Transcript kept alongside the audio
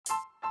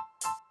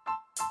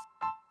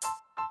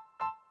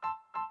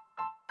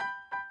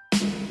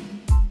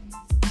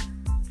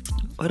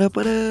What up,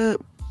 what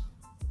up?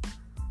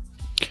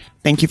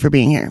 Thank you for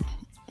being here.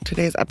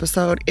 Today's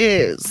episode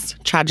is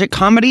tragic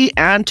comedy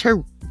and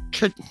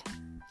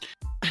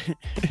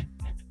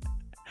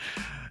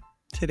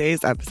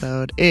Today's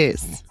episode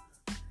is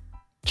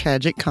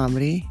tragic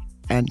comedy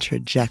and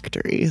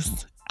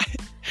trajectories.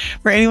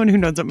 For anyone who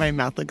knows what my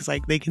mouth looks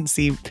like, they can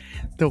see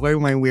the way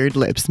my weird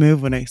lips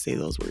move when I say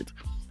those words.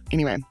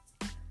 Anyway,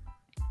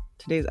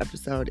 today's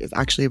episode is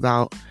actually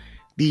about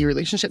the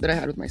relationship that I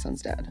had with my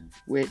son's dad,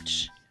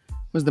 which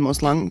was the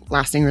most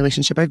long-lasting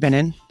relationship I've been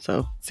in,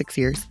 so 6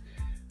 years,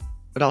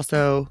 but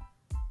also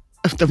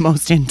the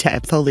most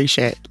in-depth. Holy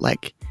shit!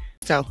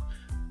 So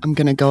I'm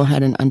gonna go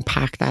ahead and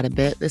unpack that a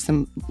bit. This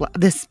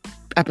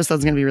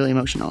episode's gonna be really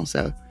emotional,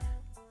 so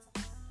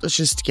let's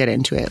just get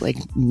into it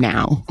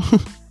now.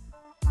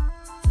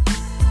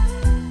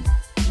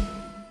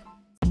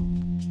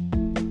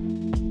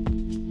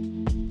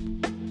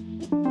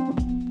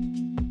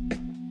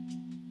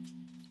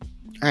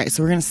 All right,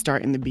 so we're gonna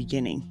start in the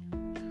beginning,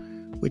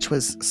 which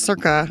was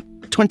circa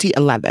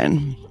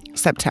 2011,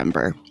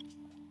 September.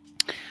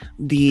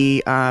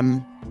 The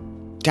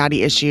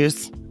daddy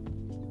issues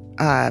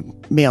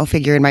male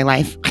figure in my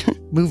life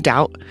moved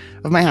out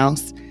of my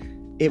house.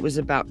 It was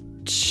about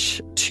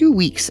 2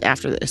 weeks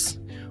after this.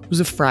 It was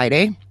a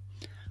Friday.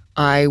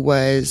 I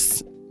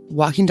was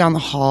walking down the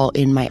hall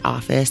in my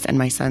office, and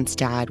my son's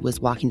dad was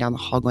walking down the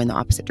hall going the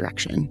opposite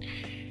direction.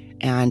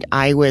 And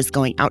I was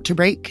going out to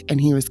break,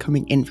 and he was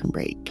coming in from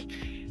break.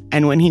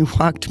 And when he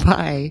walked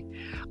by,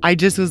 I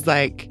just was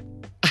like,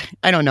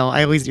 I don't know.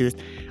 I always do this.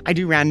 I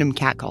do random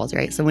cat calls,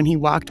 right? So when he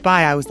walked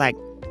by, I was like,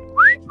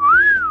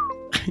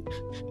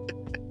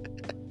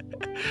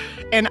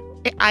 and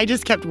I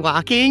just kept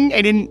walking.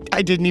 I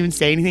didn't even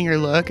say anything or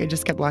look. I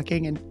just kept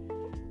walking, and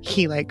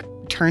he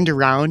turned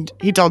around.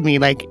 He told me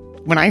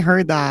when I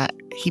heard that,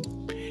 he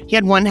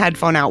had one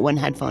headphone out, one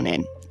headphone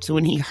in. So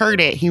when he heard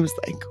it, he was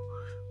like,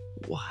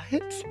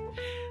 what?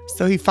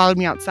 So he followed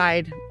me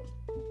outside.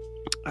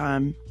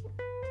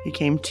 He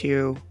came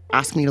to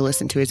ask me to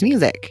listen to his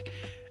music.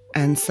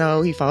 And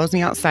so he follows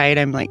me outside.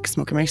 I'm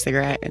smoking my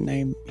cigarette,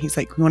 and he's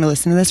like, "You want to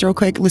listen to this real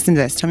quick? Listen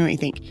to this. Tell me what you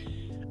think."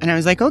 And I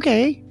was like,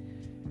 "Okay."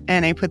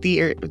 And I put the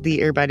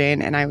earbud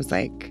in, and I was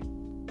like,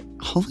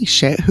 "Holy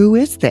shit, who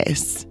is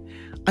this?"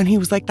 And he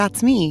was like,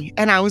 "That's me."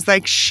 And I was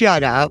like,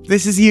 "Shut up.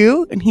 This is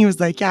you?" And he was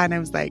like, "Yeah." And I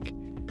was like,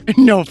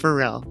 "No, for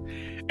real."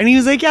 And he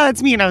was like, "Yeah,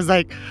 that's me." And I was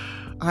like,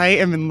 "I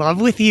am in love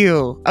with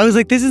you." I was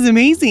like, "This is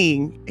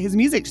amazing." His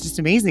music's just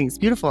amazing. It's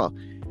beautiful.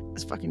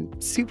 It's fucking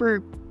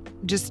super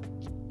just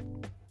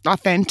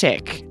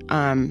authentic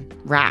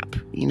rap,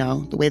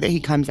 the way that he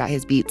comes at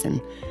his beats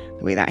and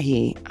the way that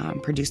he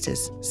produced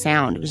his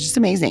sound. It was just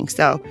amazing.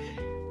 So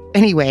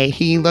anyway,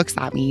 he looks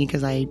at me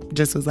because I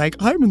just was like,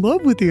 "I'm in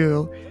love with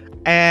you."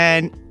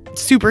 And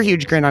super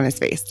huge grin on his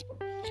face.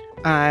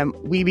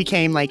 We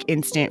became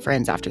instant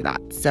friends after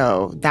that.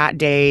 So that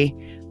day,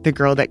 the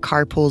girl that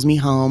carpools me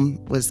home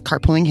was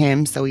carpooling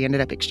him. So we ended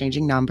up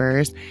exchanging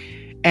numbers.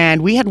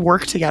 And we had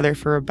worked together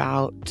for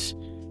about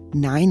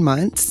 9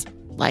 months,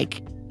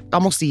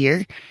 almost a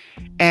year.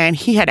 And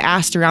he had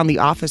asked around the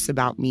office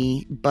about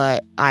me,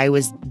 but I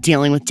was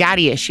dealing with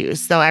daddy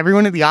issues. So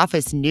everyone in the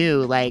office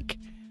knew,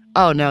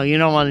 "Oh, no, you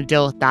don't want to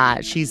deal with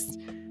that. She's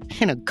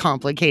in a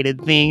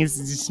complicated thing. It's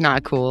just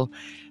not cool."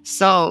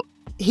 So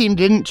he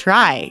never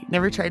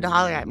tried to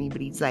holler at me, but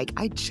he's like,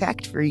 "I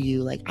checked for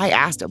you. I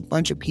asked a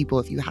bunch of people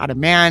if you had a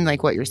man,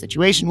 what your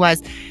situation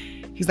was."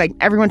 He's like,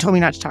 "Everyone told me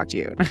not to talk to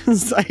you." And I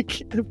was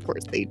like, "Of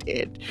course they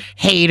did.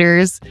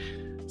 Haters."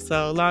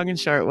 So long and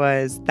short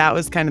that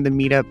was kind of the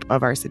meetup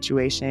of our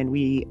situation.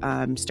 We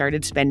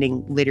started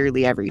spending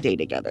literally every day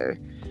together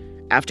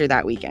after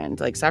that weekend.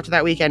 So after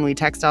that weekend, we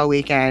text all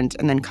weekend.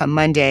 And then come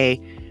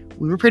Monday,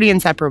 we were pretty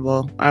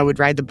inseparable. I would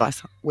ride the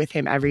bus with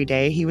him every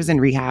day. He was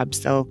in rehab,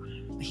 so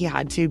he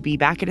had to be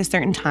back at a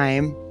certain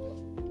time.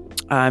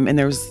 And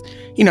there was,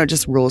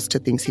 just rules to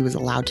things he was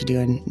allowed to do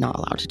and not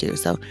allowed to do.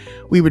 So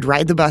we would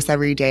ride the bus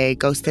every day,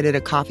 go sit at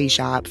a coffee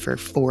shop for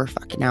 4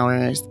 fucking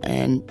hours,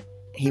 and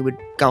he would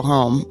go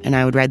home, and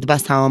I would ride the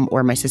bus home,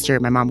 or my sister or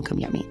my mom would come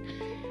get me.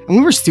 And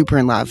we were super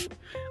in love.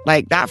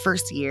 That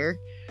first year,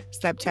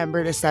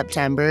 September to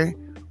September,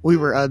 we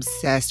were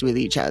obsessed with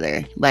each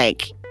other.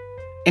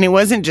 And it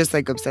wasn't just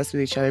obsessed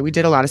with each other. We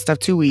did a lot of stuff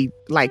too. We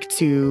liked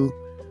to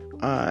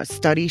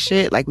study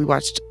shit. We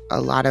watched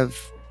a lot of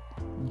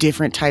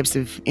different types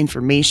of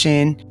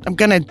information. I'm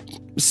gonna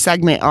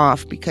segment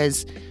off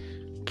because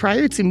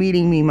prior to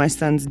meeting me, my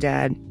son's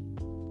dad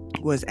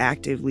was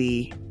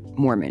actively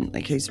Mormon.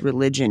 His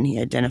religion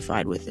he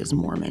identified with as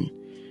Mormon.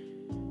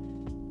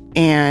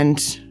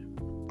 And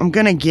I'm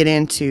gonna get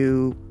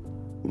into,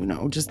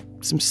 just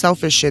some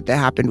selfish shit that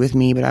happened with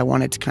me, but I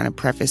wanted to kind of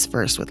preface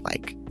first with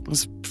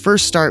let's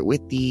first start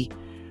with the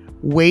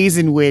ways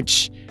in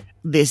which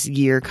this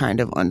year kind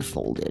of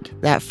unfolded.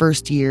 That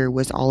first year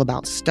was all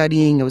about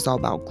studying. It was all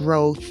about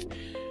growth.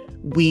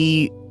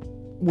 We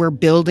were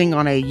building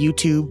on a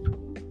YouTube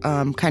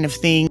kind of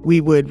thing. We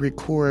would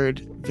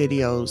record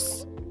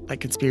videos like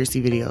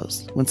conspiracy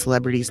videos when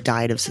celebrities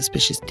died of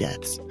suspicious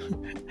deaths.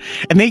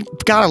 And they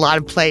got a lot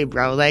of play,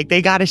 bro. Like,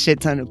 they got a shit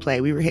ton of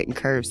play. We were hitting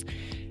curves.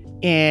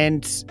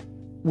 And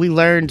we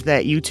learned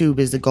that YouTube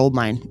is a gold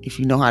mine. If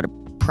you know how to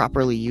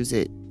properly use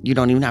it, you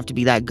don't even have to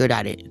be that good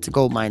at it. It's a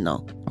gold mine,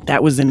 though.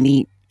 That was a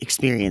neat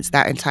experience.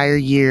 That entire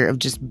year of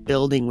just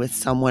building with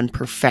someone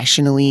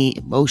professionally,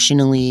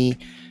 emotionally,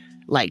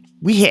 like,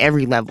 we hit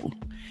every level.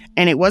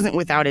 And it wasn't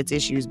without its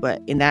issues,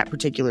 but in that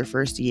particular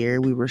first year,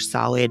 we were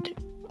solid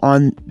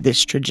on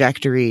this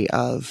trajectory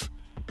of,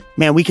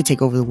 man, we could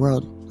take over the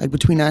world. Like,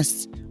 between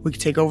us, we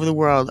could take over the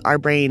world. Our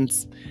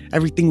brains,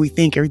 everything we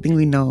think, everything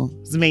we know.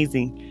 It's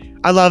amazing.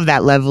 I love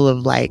that level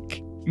of,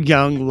 like,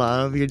 young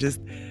love. You're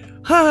just,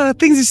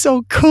 things are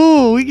so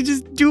cool. We can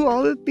just do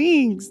all the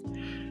things.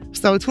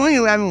 So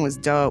 2011 was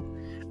dope.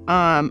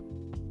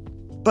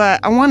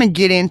 But I want to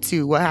get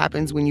into what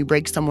happens when you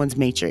break someone's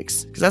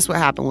matrix. Because that's what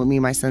happened with me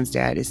and my son's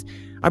dad. Is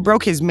I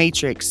broke his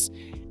matrix,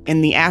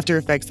 and the after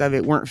effects of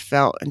it weren't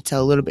felt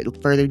until a little bit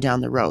further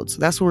down the road. So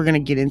that's what we're going to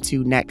get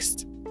into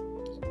next.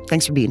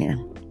 Thanks for being here.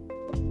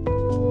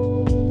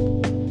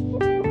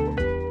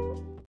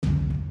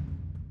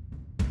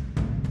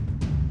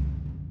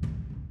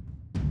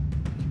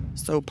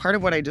 So part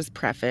of what I just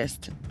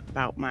prefaced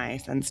about my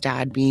son's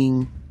dad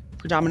being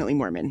predominantly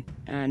Mormon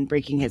and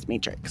breaking his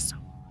matrix.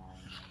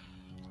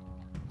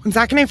 When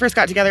Zach and I first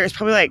got together, it was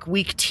probably like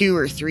week 2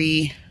 or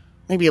 3,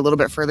 maybe a little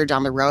bit further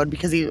down the road,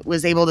 because he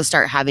was able to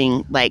start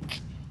having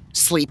like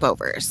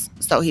sleepovers.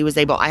 So he was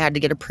able, I had to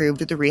get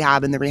approved at the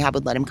rehab, and the rehab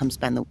would let him come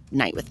spend the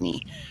night with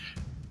me.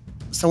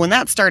 So when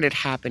that started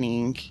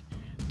happening,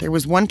 there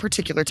was one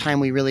particular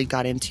time we really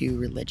got into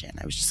religion.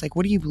 I was just like,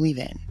 what do you believe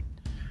in?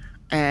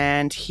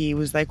 And he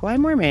was like, well,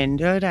 I'm Mormon.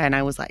 And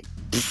I was like,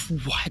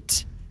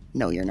 what?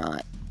 No, you're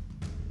not.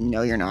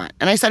 No, you're not.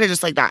 And I said it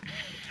just like that.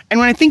 And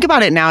when I think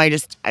about it now, I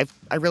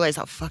realize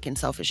how fucking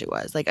selfish it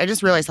was. Like, I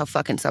just realized how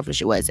fucking selfish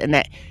it was. And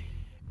that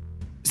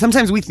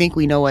sometimes we think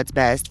we know what's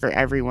best for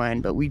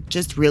everyone, but we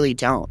just really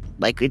don't.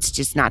 Like, it's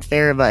just not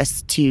fair of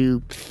us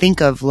to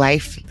think of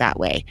life that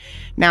way.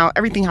 Now,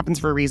 everything happens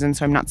for a reason,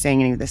 so I'm not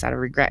saying any of this out of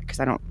regret,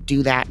 because I don't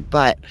do that.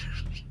 But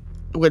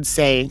I would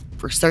say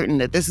for certain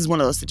that this is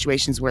one of those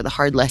situations where the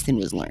hard lesson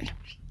was learned.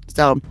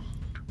 So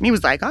he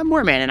was like, I'm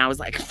Mormon. And I was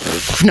like,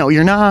 no,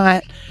 you're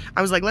not.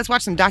 I was like, let's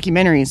watch some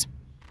documentaries.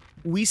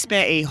 We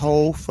spent a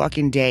whole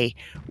fucking day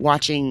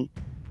watching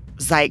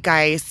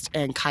Zeitgeist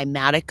and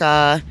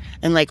Kymatica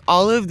and like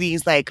all of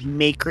these like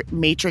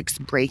matrix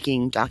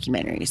breaking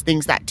documentaries,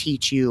 things that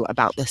teach you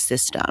about the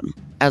system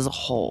as a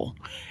whole.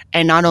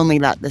 And not only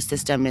that the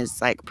system is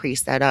like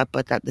pre-set up,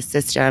 but that the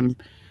system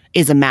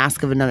is a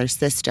mask of another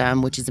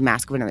system, which is a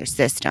mask of another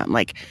system.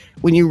 Like,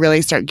 when you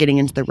really start getting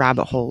into the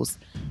rabbit holes,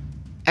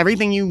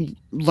 everything you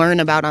learn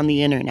about on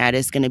the internet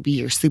is going to be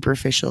your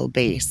superficial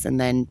base. And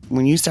then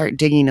when you start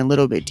digging a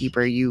little bit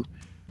deeper, you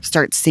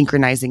start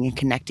synchronizing and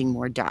connecting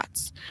more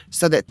dots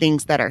so that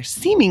things that are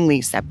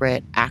seemingly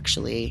separate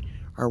actually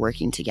are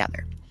working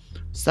together.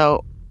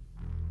 So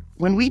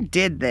when we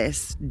did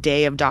this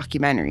day of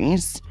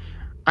documentaries,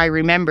 I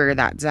remember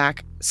that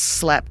Zach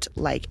slept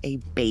like a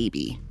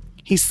baby.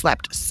 He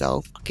slept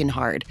so fucking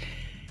hard.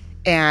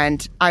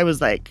 And I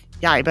was like,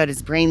 yeah, I bet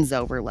his brain's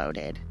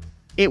overloaded.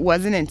 It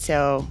wasn't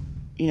until,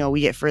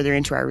 we get further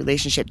into our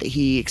relationship that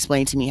he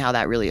explained to me how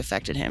that really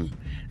affected him.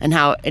 And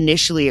how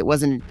initially it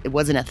wasn't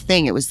a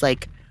thing. It was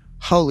like,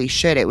 holy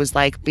shit. It was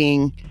like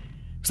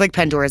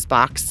Pandora's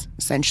box,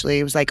 essentially.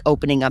 It was like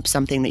opening up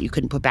something that you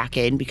couldn't put back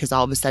in, because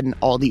all of a sudden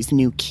all these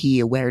new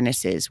key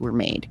awarenesses were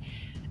made.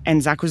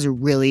 And Zach was a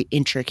really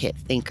intricate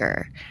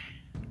thinker.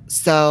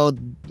 So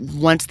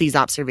once these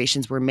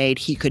observations were made,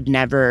 he could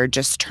never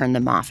just turn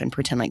them off and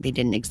pretend like they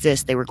didn't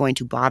exist. They were going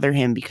to bother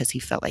him because he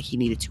felt like he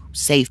needed to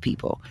save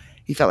people.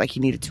 He felt like he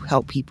needed to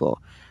help people,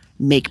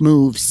 make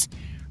moves,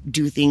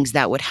 do things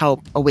that would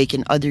help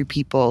awaken other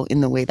people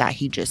in the way that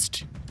he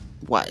just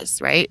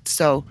was, right?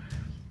 So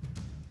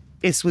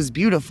this was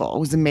beautiful. It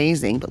was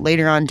amazing. But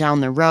later on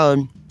down the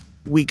road,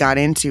 we got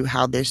into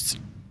how this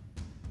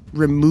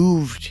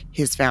removed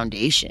his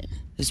foundation.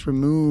 This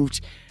removed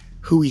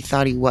who he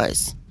thought he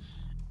was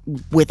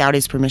without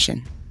his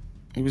permission.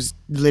 It was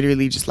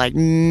literally just like,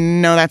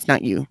 no, that's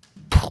not you.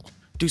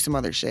 Do some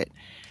other shit.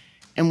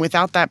 And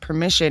without that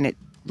permission, it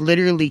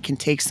literally can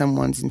take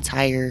someone's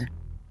entire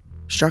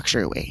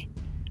structure away.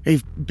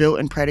 They've built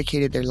and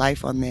predicated their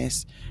life on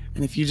this.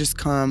 And if you just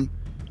come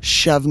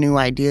shove new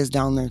ideas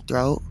down their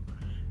throat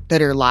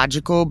that are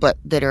logical, but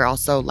that are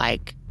also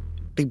like,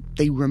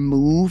 they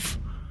remove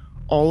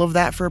all of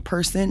that for a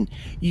person,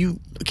 you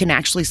can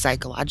actually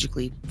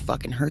psychologically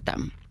fucking hurt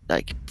them.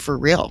 Like, for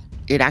real.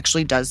 It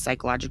actually does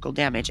psychological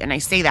damage. And I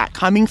say that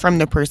coming from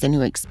the person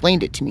who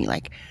explained it to me.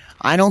 Like,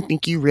 I don't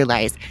think you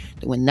realize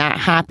that when that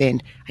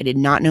happened, I did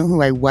not know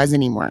who I was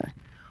anymore.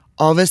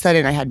 All of a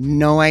sudden, I had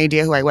no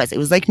idea who I was. It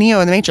was like Neo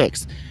in the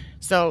Matrix.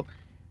 So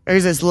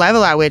there's this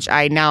level at which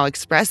I now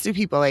express to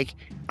people, like,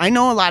 I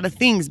know a lot of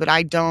things, but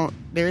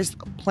there's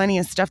plenty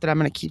of stuff that I'm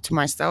going to keep to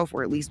myself,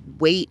 or at least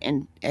wait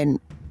and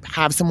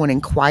have someone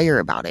inquire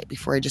about it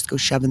before I just go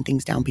shoving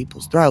things down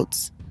people's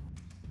throats.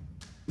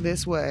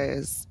 This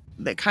was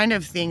the kind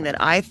of thing that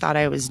I thought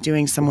I was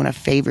doing someone a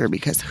favor,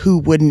 because who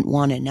wouldn't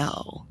want to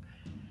know?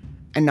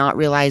 And not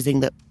realizing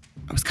that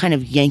I was kind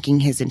of yanking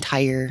his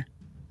entire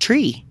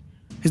tree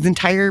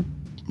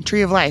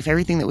of life,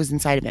 everything that was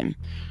inside of him.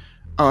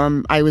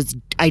 I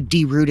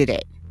derooted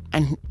it,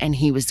 and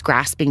he was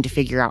grasping to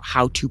figure out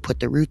how to put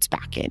the roots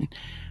back in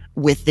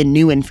with the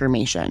new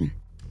information.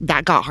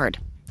 That got hard.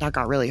 That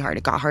got really hard.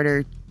 It got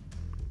harder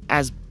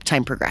as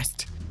time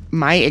progressed.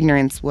 My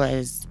ignorance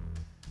was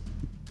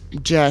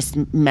just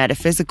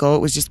metaphysical. It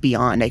was just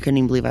beyond. I couldn't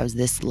even believe I was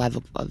this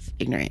level of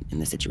ignorant in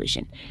the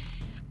situation,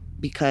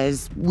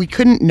 because we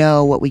couldn't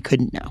know what we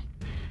couldn't know.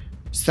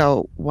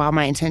 So while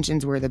my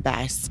intentions were the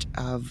best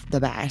of the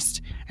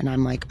best, and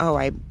I'm like, oh,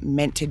 I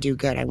meant to do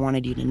good, I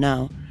wanted you to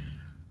know,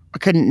 I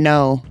couldn't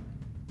know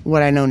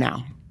what I know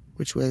now,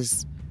 which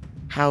was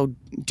how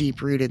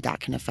deep-rooted that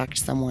can affect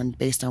someone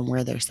based on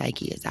where their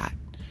psyche is at.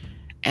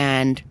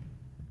 And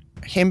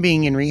him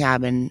being in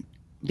rehab and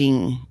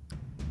being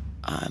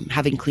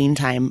having clean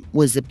time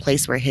was a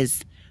place where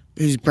his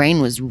brain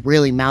was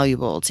really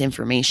malleable to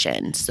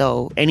information.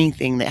 So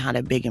anything that had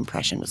a big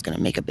impression was going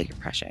to make a big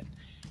impression.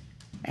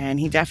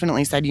 And he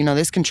definitely said,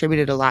 this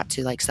contributed a lot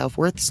to like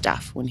self-worth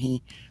stuff when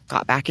he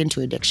got back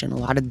into addiction. A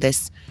lot of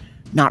this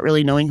not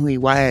really knowing who he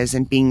was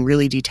and being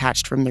really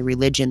detached from the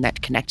religion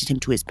that connected him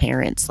to his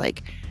parents.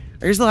 Like,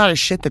 there's a lot of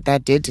shit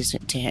that did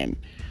to him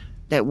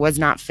that was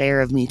not fair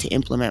of me to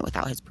implement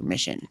without his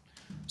permission.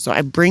 So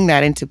I bring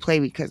that into play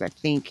because I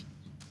think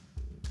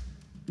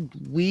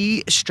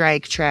we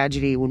strike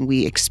tragedy when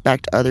we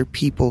expect other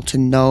people to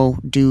know,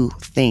 do,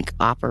 think,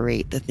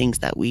 operate the things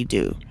that we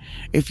do.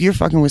 If you're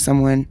fucking with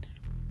someone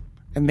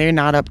and they're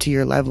not up to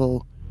your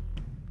level,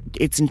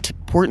 it's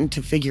important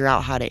to figure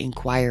out how to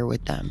inquire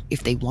with them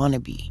if they want to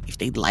be, if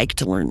they'd like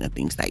to learn the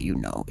things that you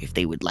know, if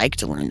they would like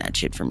to learn that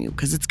shit from you,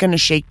 because it's going to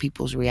shake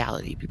people's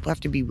reality. People have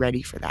to be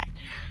ready for that.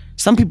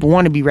 Some people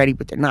want to be ready,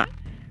 but they're not.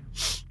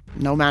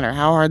 No matter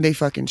how hard they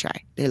fucking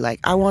try. They're like,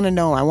 I want to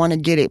know, I want to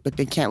get it, but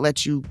they can't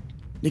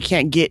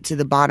get to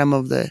the bottom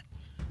of the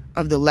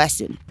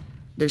lesson.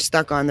 They're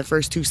stuck on the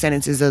first 2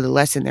 sentences of the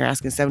lesson. They're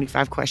asking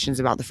 75 questions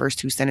about the first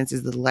 2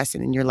 sentences of the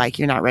lesson, and you're like,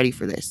 you're not ready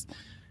for this.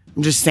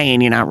 I'm just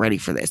saying, you're not ready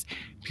for this.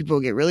 People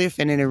get really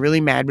offended and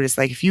really mad, but it's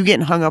like, if you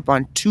get hung up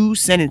on 2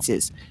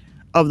 sentences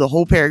of the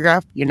whole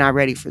paragraph, you're not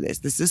ready for this.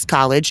 This is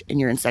college and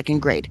you're in 2nd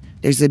grade.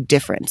 There's a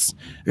difference.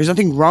 There's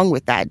nothing wrong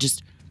with that.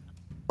 Just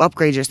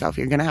upgrade yourself.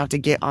 You're going to have to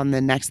get on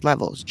the next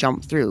levels,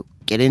 jump through,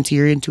 get into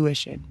your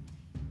intuition.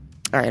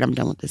 All right, I'm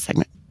done with this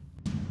segment.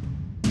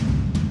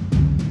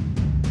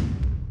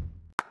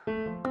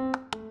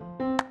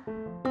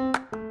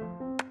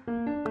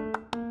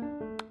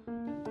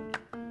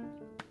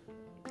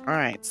 All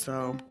right,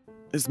 so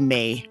it's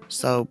May,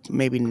 so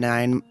maybe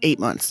 8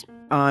 months.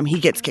 He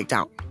gets kicked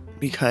out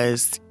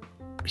because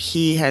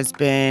he has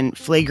been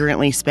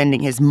flagrantly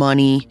spending his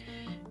money,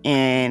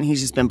 and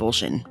he's just been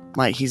bullshitting.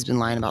 Like, he's been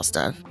lying about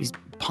stuff. He's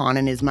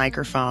pawning his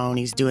microphone.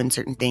 He's doing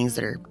certain things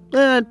that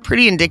are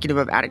pretty indicative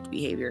of addict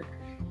behavior.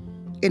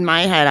 In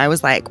my head, I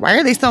was like, why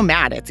are they so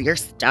mad? It's your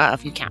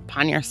stuff. You can't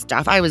pawn your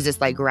stuff. I was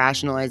just like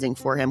rationalizing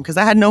for him because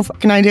I had no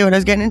fucking idea what I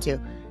was getting into.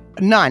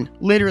 None.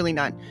 Literally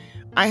none.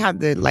 I had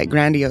the like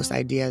grandiose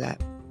idea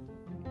that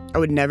I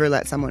would never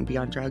let someone be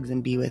on drugs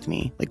and be with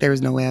me. Like, there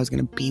was no way I was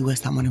going to be with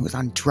someone who was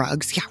on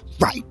drugs. Yeah,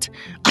 right.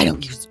 I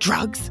don't use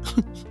drugs.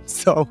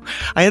 So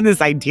I had this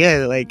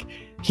idea that like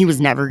he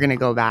was never going to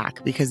go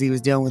back because he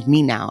was dealing with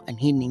me now and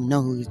he didn't even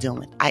know who he was dealing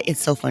with.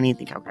 It's so funny to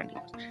think how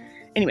grandiose.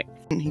 Anyway,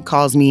 he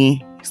calls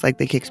me. He's like,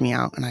 they kicked me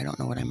out and I don't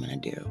know what I'm going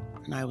to do.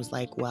 And I was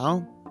like,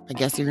 well, I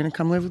guess you're going to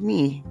come live with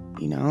me.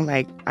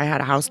 Like, I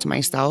had a house to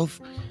myself.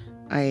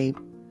 I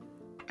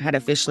had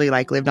officially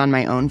like lived on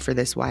my own for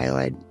this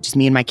while. Just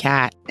me and my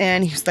cat.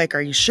 And he was like,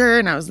 are you sure?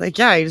 And I was like,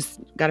 yeah, I just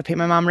got to pay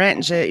my mom rent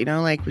and shit.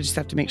 Like, we just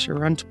have to make sure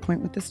we're on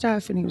point with the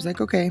stuff. And he was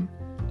like, okay.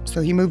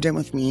 So he moved in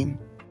with me.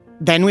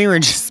 Then we were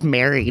just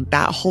married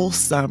that whole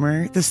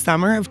summer. The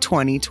summer of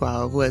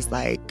 2012 was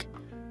like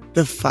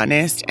the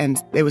funnest.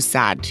 And it was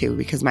sad too,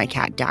 because my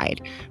cat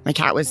died. My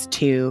cat was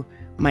 2.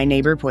 My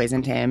neighbor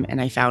poisoned him and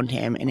I found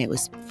him. And it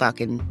was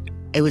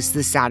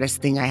the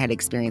saddest thing I had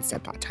experienced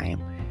at that time.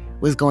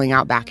 Was going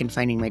out back and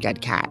finding my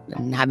dead cat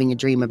and having a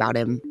dream about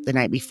him the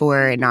night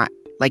before and not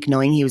like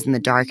knowing he was in the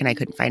dark and I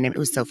couldn't find him. It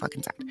was so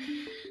fucking sad.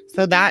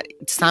 So that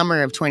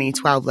summer of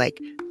 2012,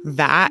 like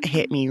that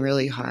hit me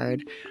really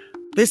hard.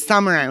 This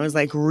summer I was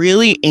like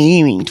really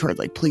aiming toward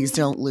like, please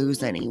don't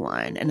lose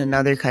anyone. And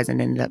another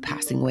cousin ended up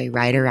passing away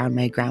right around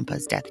my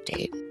grandpa's death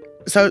date.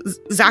 So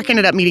Zach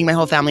ended up meeting my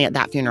whole family at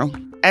that funeral.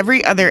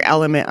 Every other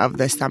element of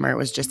the summer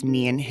was just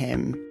me and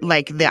him.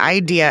 Like the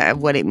idea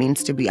of what it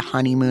means to be a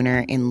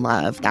honeymooner in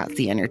love, that's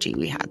the energy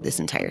we had this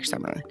entire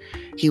summer.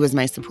 He was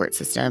my support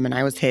system and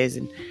I was his.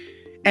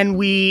 And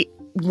we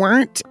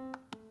weren't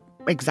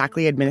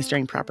exactly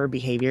administering proper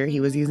behavior. He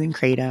was using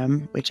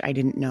kratom, which I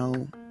didn't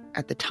know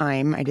at the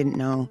time. I didn't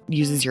know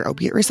uses your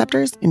opiate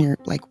receptors in your,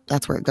 like,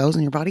 that's where it goes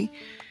in your body.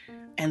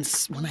 And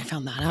when I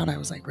found that out, I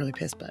was like really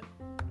pissed, but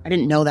I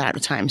didn't know that at the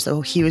time.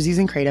 So he was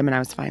using kratom and I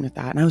was fine with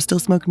that. And I was still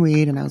smoking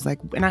weed and I was like,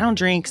 and I don't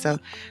drink. So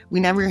we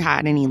never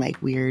had any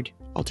like weird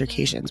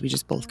altercations. We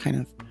just both kind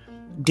of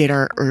did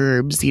our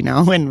herbs, you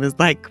know, and was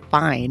like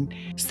fine.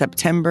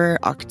 September,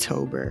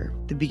 October.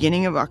 The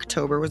beginning of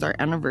October was our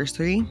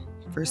anniversary.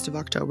 1st of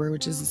October,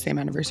 which is the same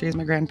anniversary as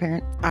my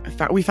grandparents.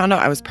 We found out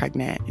I was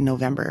pregnant in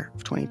November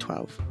of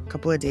 2012. A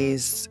couple of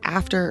days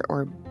after,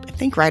 or I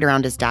think right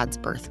around his dad's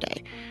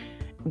birthday.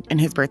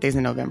 And his birthday's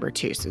in November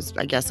too, so it was,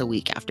 I guess, a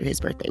week after his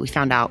birthday. We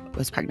found out I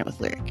was pregnant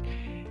with Lyric.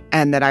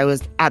 And that I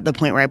was at the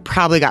point where I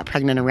probably got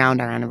pregnant around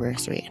our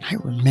anniversary. And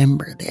I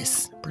remember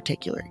this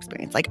particular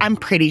experience. Like, I'm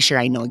pretty sure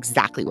I know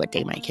exactly what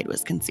day my kid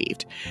was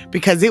conceived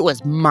because it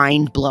was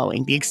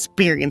mind-blowing. The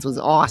experience was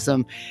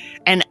awesome.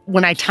 And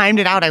when I timed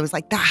it out, I was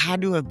like, that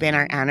had to have been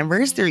our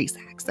anniversary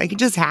sex. Like, it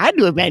just had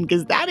to have been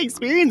because that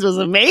experience was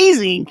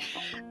amazing.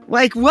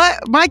 Like,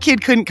 what? My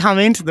kid couldn't come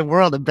into the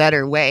world a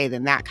better way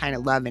than that kind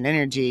of love and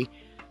energy.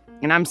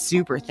 And I'm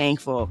super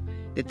thankful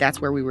that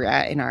that's where we were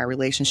at in our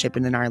relationship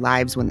and in our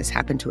lives when this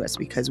happened to us,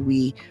 because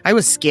I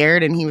was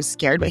scared and he was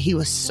scared, but he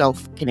was so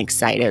fucking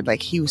excited.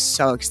 Like, he was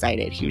so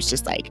excited. He was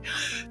just like,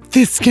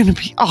 this is going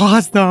to be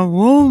awesome.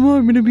 Oh,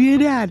 I'm going to be a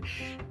dad.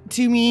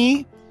 To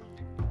me,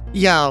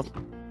 I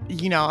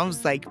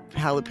was like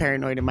hella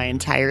paranoid in my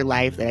entire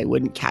life that I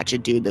wouldn't catch a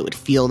dude that would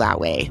feel that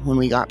way when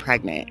we got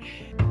pregnant.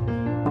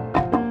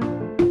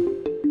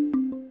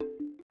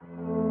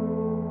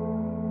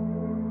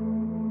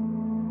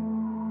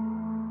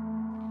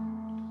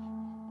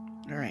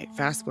 All right,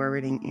 fast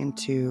forwarding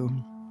into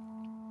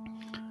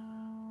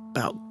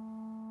about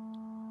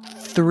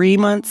 2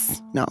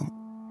 months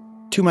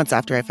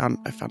after I found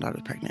out I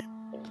was pregnant.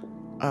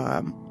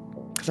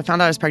 Because I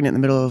found out I was pregnant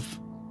in the middle of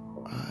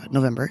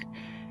November,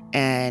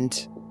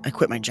 and I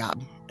quit my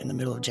job in the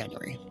middle of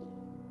January.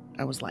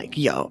 I was like,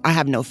 yo, I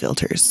have no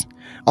filters.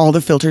 All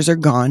the filters are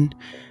gone.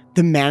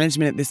 The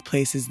management at this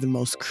place is the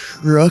most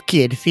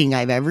crooked thing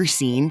I've ever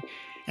seen.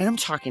 And I'm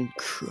talking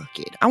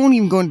crooked. I won't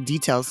even go into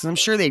details because I'm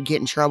sure they'd get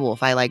in trouble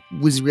if I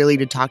was really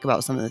to talk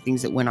about some of the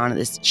things that went on at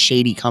this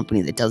shady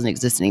company that doesn't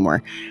exist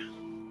anymore.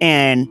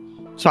 And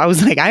so I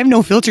was like, I have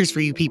no filters for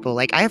you people.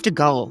 Like, I have to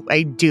go.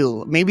 I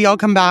do. Maybe I'll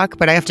come back,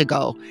 but I have to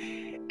go.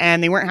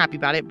 And they weren't happy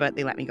about it, but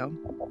they let me go.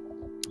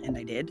 And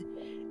I did.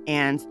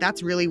 And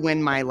that's really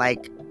when my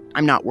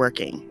I'm not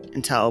working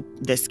until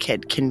this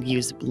kid can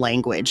use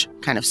language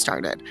kind of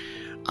started.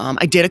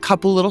 I did a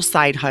couple little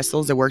side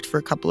hustles. I worked for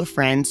a couple of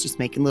friends, just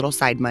making little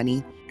side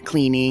money,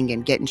 cleaning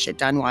and getting shit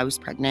done while I was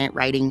pregnant,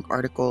 writing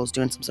articles,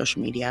 doing some social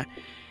media.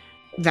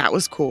 That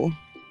was cool.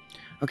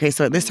 Okay,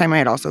 so at this time I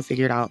had also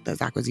figured out that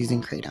Zach was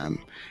using kratom,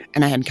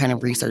 and I had kind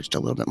of researched a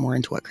little bit more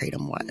into what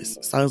kratom was.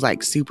 So I was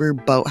like super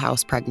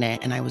boathouse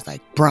pregnant, and I was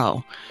like,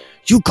 bro,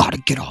 you gotta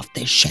get off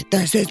this shit.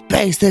 This is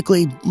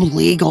basically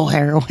legal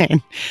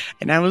heroin.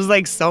 And I was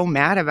like so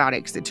mad about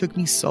it because it took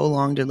me so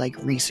long to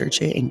research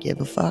it and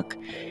give a fuck.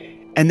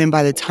 And then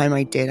by the time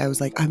I did, I was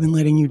like, I've been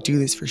letting you do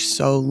this for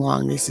so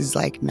long. This is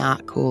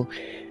not cool.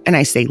 And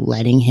I say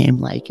letting him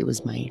like it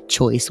was my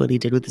choice what he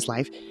did with his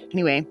life.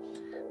 Anyway,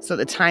 so at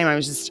the time I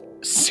was just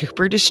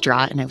super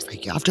distraught and I was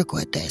like, you have to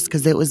quit this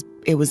because it was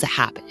a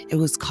habit. It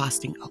was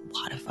costing a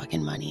lot of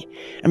fucking money.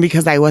 And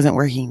because I wasn't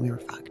working, we were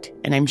fucked.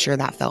 And I'm sure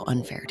that felt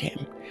unfair to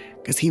him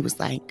because he was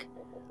like,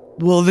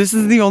 well, this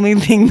is the only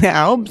thing that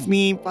helps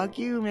me. Fuck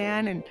you,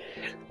 man. And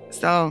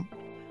so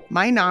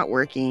my not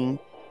working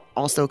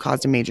also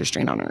caused a major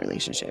strain on our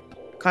relationship.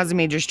 Caused a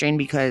major strain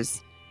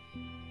because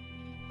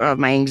of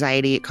my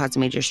anxiety. It caused a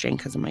major strain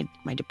because of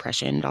my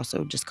depression. It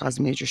also just caused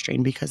a major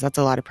strain because that's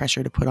a lot of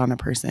pressure to put on a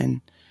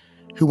person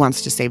who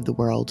wants to save the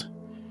world,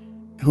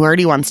 who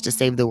already wants to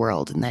save the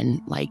world. And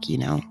then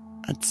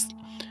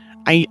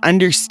I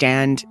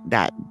understand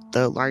that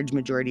the large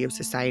majority of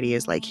society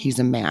is like, he's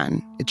a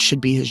man. It should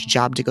be his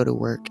job to go to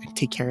work and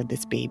take care of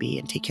this baby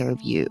and take care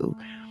of you.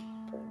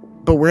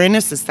 But we're in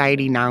a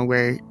society now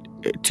where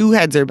two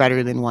heads are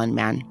better than one,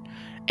 man.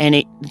 And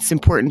it's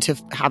important to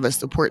have a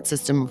support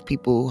system of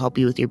people who help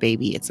you with your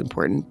baby. It's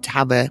important to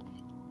have a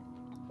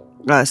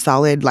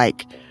solid,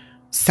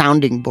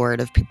 sounding board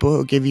of people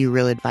who give you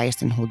real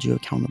advice and hold you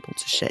accountable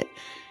to shit.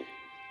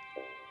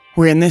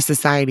 We're in this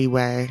society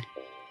where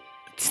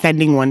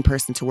sending one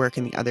person to work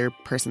and the other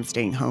person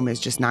staying home is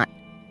just not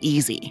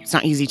easy. It's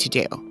not easy to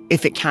do.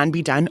 If it can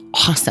be done,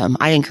 awesome.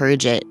 I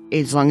encourage it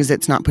as long as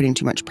it's not putting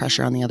too much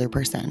pressure on the other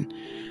person.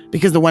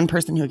 Because the one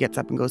person who gets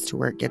up and goes to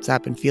work gets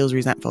up and feels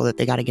resentful that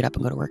they got to get up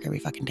and go to work every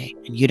fucking day.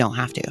 And you don't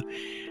have to.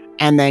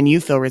 And then you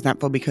feel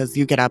resentful because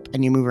you get up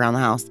and you move around the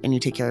house and you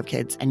take care of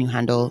kids and you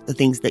handle the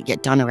things that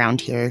get done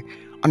around here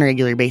on a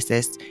regular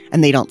basis.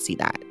 And they don't see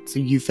that. So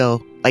you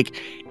feel like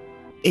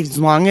as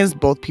long as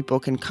both people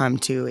can come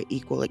to an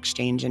equal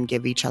exchange and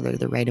give each other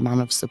the right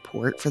amount of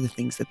support for the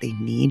things that they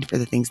need, for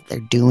the things that they're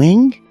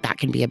doing, that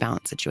can be a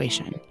balanced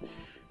situation.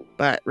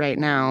 But right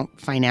now,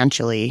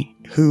 financially,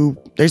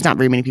 there's not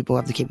very many people who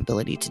have the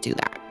capability to do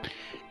that.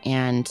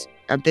 And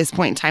at this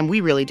point in time,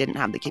 we really didn't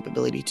have the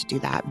capability to do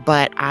that.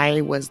 But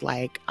I was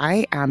like,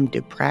 I am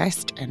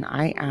depressed and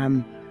I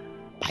am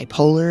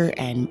bipolar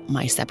and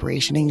my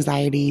separation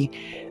anxiety,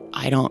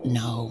 I don't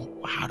know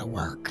how to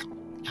work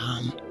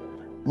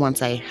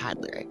once I had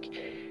Lyric.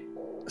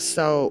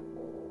 So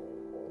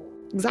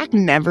Zach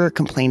never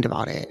complained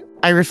about it.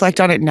 I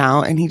reflect on it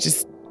now, and he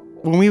just,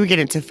 when we would get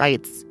into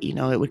fights, you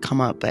know, it would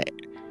come up, but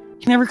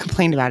he never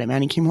complained about it,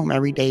 man. He came home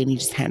every day and he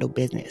just handled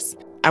business.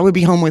 I would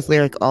be home with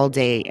Lyric all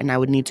day, and I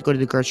would need to go to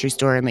the grocery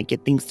store and like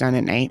get things done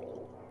at night.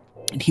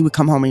 And he would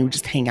come home and he would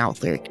just hang out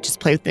with Lyric, just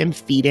play with him,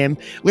 feed him.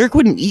 Lyric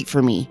wouldn't eat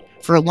for me.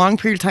 For a long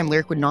period of time,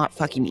 Lyric would not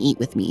fucking eat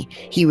with me.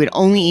 He would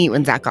only eat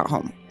when Zach got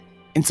home.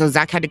 And so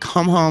Zach had to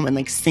come home and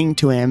like sing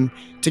to him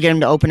to get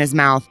him to open his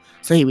mouth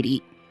so he would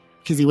eat,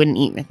 because he wouldn't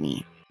eat with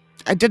me.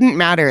 It didn't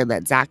matter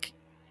that Zach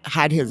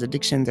had his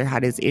addictions or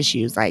had his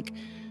issues. Like,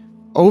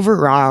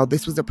 overall,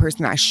 this was a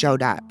person that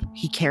showed up.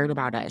 He cared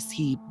about us.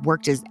 He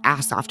worked his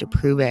ass off to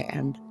prove it.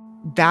 And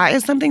that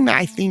is something that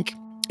I think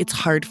it's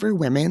hard for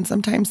women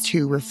sometimes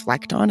to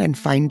reflect on and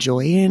find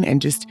joy in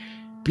and just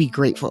be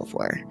grateful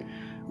for.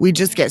 We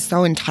just get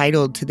so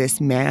entitled to this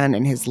man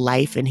and his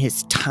life and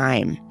his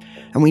time.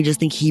 And we just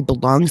think he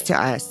belongs to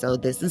us. So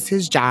this is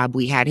his job.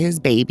 We had his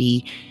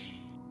baby.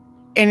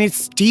 And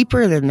it's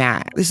deeper than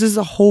that. This is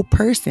a whole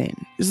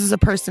person. This is a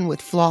person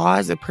with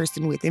flaws, a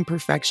person with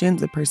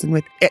imperfections, a person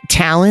with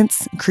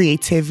talents,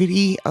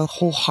 creativity, a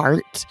whole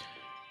heart.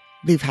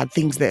 They've had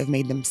things that have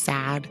made them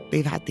sad.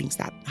 They've had things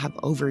that have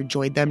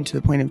overjoyed them to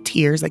the point of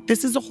tears. Like,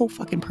 this is a whole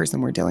fucking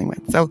person we're dealing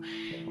with. So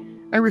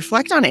I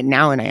reflect on it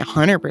now, and I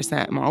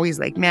 100%, I'm always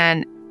like,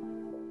 man,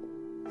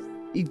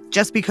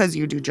 just because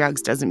you do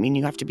drugs doesn't mean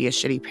you have to be a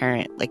shitty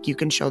parent. Like, you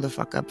can show the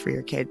fuck up for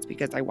your kids,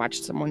 because I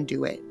watched someone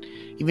do it.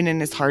 Even in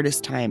his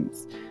hardest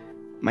times.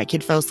 My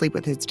kid fell asleep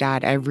with his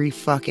dad every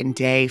fucking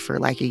day for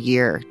like a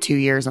year, 2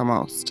 years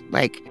almost.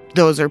 Like,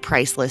 those are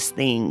priceless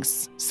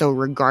things. So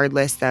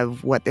regardless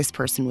of what this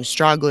person was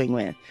struggling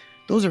with,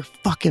 those are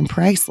fucking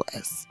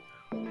priceless.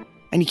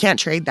 And you can't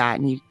trade that.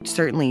 And you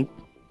certainly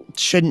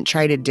shouldn't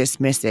try to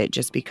dismiss it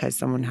just because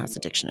someone has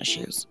addiction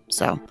issues.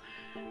 So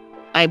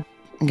I'm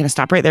going to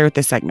stop right there with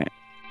this segment.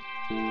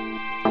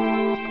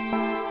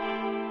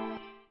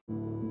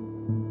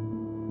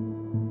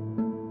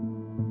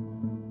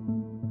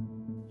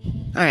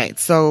 All right,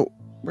 so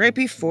right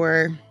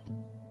before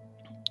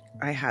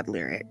I had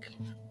Lyric,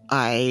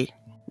 I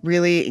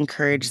really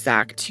encouraged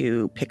Zach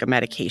to pick a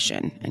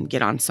medication and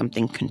get on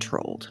something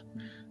controlled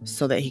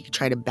so that he could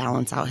try to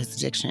balance out his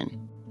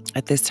addiction.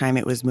 At this time,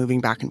 it was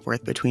moving back and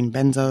forth between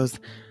benzos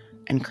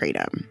and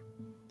kratom.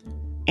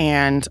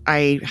 And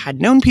I had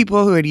known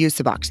people who had used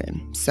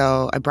Suboxone.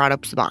 So I brought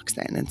up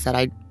Suboxone and said,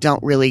 I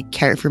don't really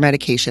care for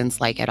medications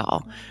like at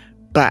all.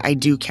 But I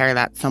do care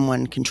that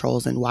someone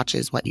controls and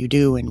watches what you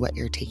do and what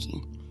you're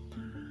taking.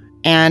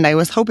 And I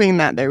was hoping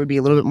that there would be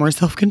a little bit more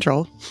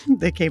self-control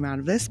that came out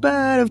of this.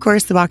 But of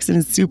course, Suboxone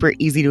is super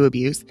easy to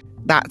abuse.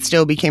 That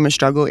still became a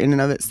struggle in and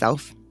of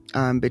itself,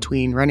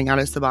 between running out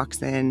of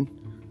Suboxone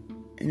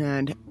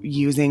and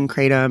using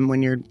kratom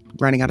when you're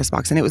running out of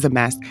Suboxone. It was a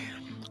mess.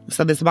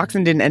 So the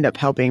Suboxone didn't end up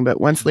helping.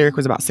 But once Lyric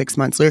was about 6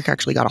 months, Lyric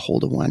actually got a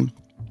hold of one.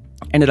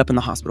 Ended up in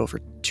the hospital for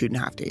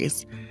 2.5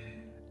 days.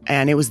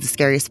 And it was the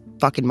scariest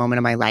fucking moment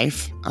of my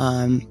life.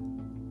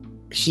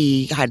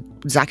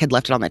 Zach had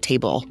left it on the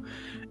table,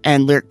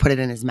 and Lyric put it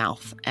in his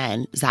mouth.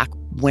 And Zach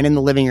went in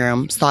the living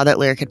room, saw that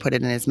Lyric had put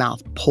it in his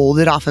mouth, pulled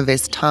it off of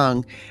his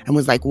tongue, and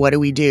was like, what do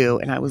we do?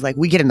 And I was like,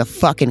 we get in the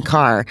fucking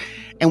car.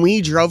 And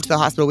we drove to the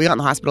hospital. We got in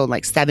the hospital in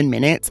like 7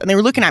 minutes. And they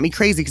were looking at me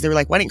crazy because they were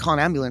like, why didn't you call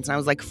an ambulance? And I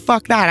was like,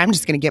 fuck that. I'm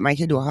just going to get my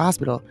kid to a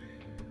hospital.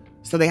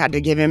 So they had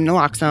to give him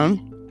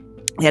naloxone.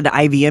 They had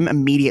to IV him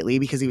immediately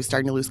because he was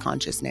starting to lose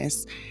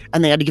consciousness.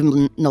 And they had to give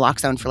him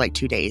naloxone for like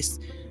 2 days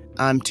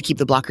to keep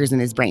the blockers in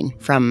his brain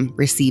from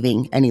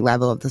receiving any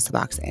level of the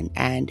Suboxone.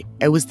 And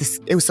it was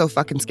so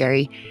fucking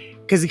scary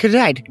because he could have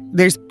died.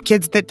 There's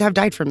kids that have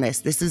died from this.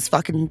 This is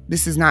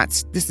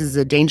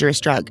a dangerous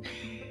drug.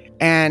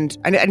 And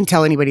I didn't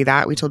tell anybody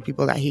that. We told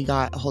people that he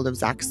got a hold of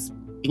Zach's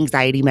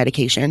anxiety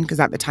medication because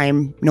at the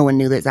time, no one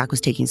knew that Zach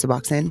was taking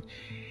Suboxone.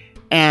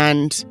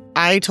 And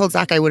I told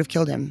Zach I would have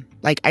killed him.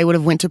 Like, I would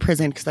have went to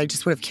prison because I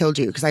just would have killed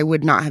you because I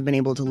would not have been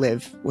able to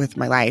live with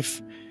my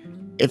life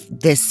if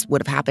this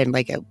would have happened.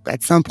 Like,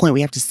 at some point,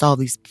 we have to solve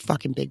these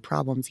fucking big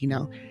problems, you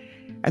know?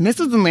 And this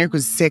was when Lyric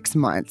was 6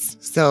 months.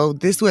 So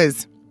this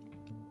was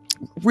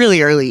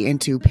really early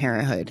into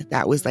parenthood.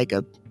 That was like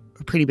a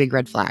pretty big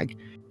red flag.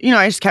 You know,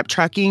 I just kept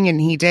trucking,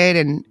 and he did.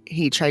 And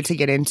he tried to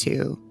get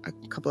into a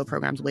couple of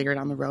programs later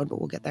down the road,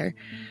 but we'll get there.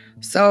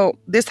 So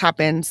this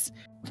happens.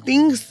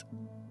 Things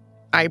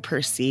I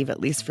perceive, at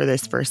least for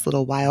this first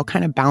little while,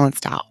 kind of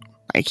balanced out.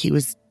 Like, he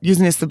was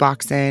using his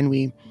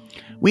Suboxone.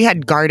 We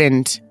had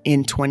gardened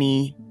in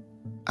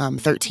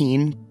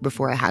 2013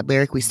 before I had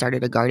Lyric. We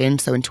started a garden.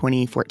 So in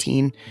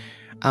 2014,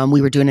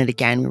 we were doing it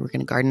again. We were going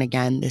to garden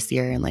again this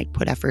year and like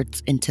put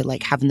efforts into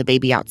like having the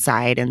baby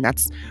outside. And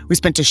we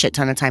spent a shit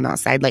ton of time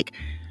outside. Like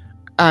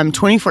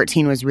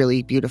 2014 was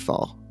really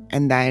beautiful.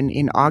 And then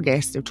in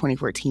August of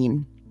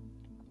 2014,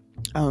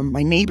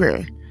 my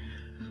neighbor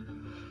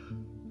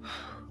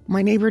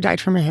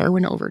died from a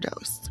heroin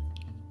overdose.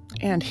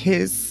 And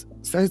his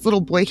So his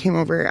little boy came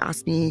over,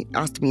 asked me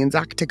and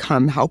Zach to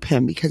come help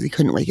him because he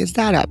couldn't wake his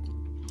dad up.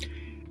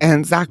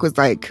 And Zach was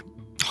like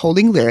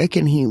holding Lyric,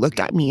 and he looked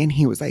at me and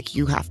he was like,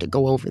 you have to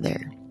go over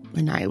there.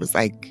 And I was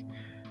like,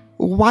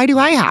 why do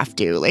I have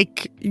to?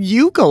 Like,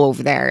 you go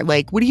over there.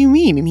 Like, what do you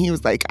mean? And he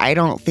was like, I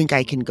don't think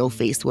I can go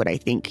face what I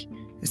think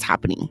is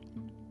happening.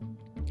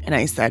 And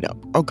I said,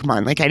 oh, come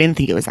on. Like, I didn't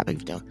think it was that big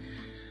of a deal.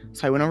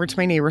 So I went over to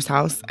my neighbor's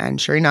house,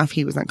 and sure enough,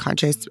 he was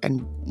unconscious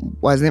and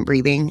wasn't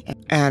breathing.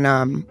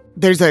 And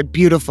there's a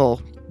beautiful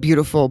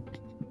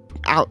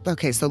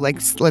okay, so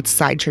like, let's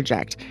side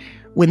traject.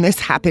 When this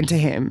happened to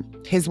him,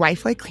 his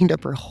wife like cleaned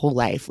up her whole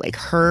life. Like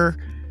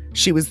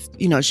she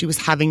was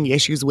having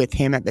issues with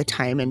him at the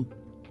time, and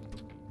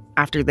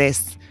after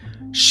this,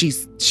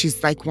 she's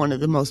like one of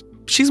the most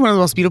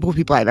beautiful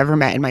people I've ever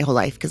met in my whole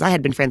life, because I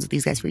had been friends with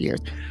these guys for years.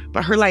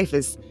 But her life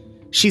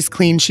she's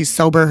clean, she's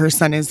sober, her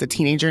son is a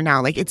teenager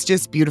now. Like, it's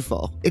just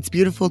beautiful. It's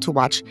beautiful to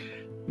watch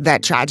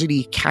that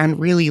tragedy can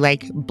really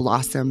like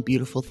blossom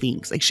beautiful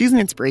things. Like, she's an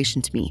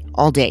inspiration to me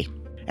all day.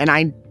 And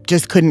I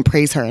just couldn't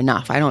praise her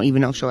enough. I don't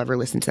even know if she'll ever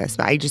listen to this,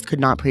 but I just could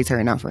not praise her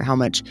enough for how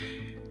much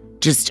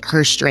just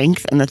her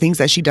strength and the things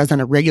that she does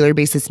on a regular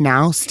basis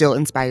now still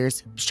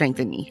inspires strength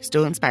in me,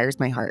 still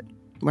inspires my heart.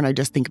 When I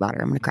just think about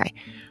her, I'm going to cry.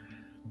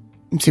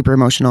 I'm super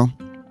emotional.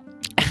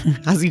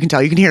 As you can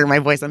tell, you can hear my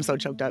voice. I'm so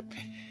choked up.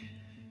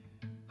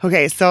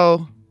 Okay,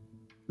 so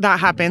that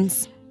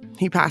happens.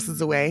 He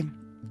passes away.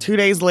 2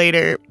 days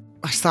later,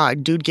 I saw a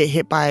dude get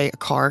hit by a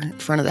car in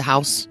front of the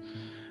house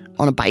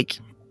on a bike.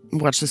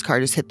 Watched this car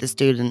just hit this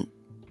dude, and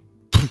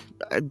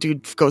a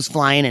dude goes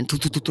flying and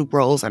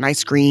rolls, and I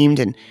screamed,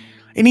 and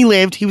he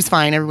lived. He was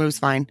fine. Everyone was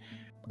fine.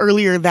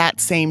 Earlier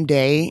that same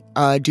day,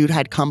 a dude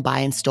had come by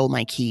and stole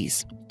my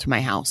keys to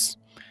my house.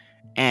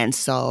 And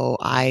so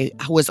I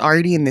was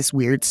already in this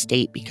weird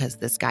state because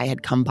this guy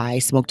had come by,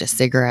 smoked a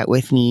cigarette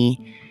with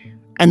me,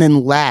 and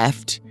then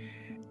left.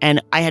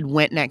 And I had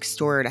went next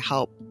door to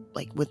help,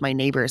 like, with my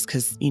neighbors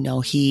because,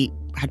 he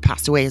had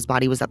passed away. His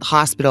body was at the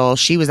hospital.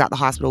 She was at the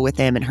hospital with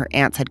him, and her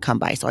aunts had come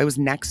by. So I was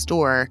next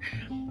door.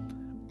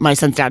 My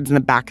son's dad's in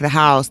the back of the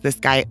house. This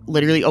guy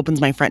literally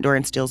opens my front door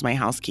and steals my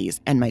house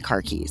keys and my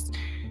car keys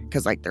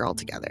because, like, they're all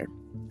together.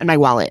 And my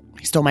wallet.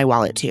 He stole my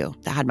wallet, too.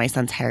 That had my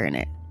son's hair in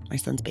it. My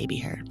son's baby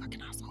hair.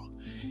 Fucking asshole.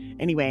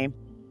 Anyway,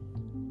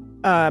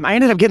 I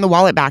ended up getting the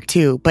wallet back,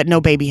 too, but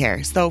no baby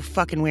hair. So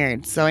fucking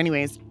weird. So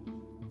anyways,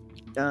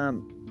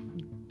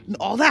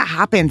 all that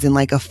happens in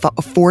like a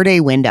 4-day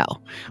window.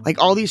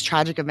 Like, all these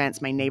tragic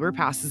events. My neighbor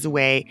passes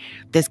away.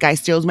 This guy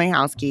steals my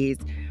house keys.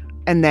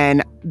 And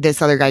then this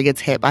other guy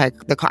gets hit by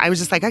the car. I was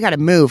just like, I gotta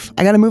move.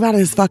 I gotta move out of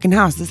this fucking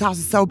house. This house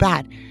is so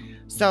bad.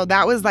 So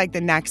that was like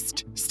the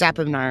next step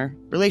in our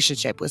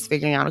relationship, was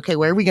figuring out, okay,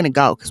 where are we gonna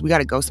go? Because we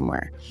gotta go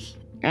somewhere.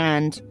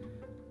 And so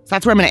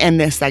that's where I'm gonna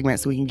end this segment,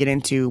 so we can get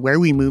into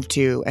where we moved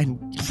to and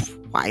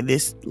why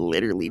this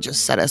literally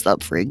just set us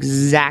up for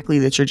exactly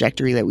the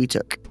trajectory that we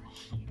took.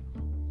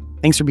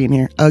 Thanks for being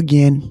here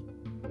again.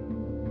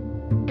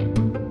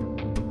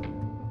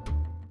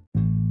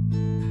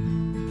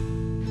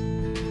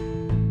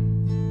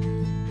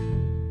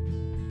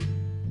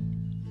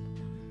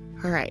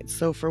 All right,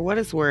 so for what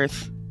it's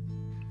worth,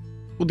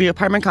 the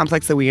apartment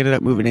complex that we ended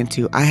up moving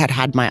into, I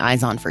had my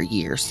eyes on for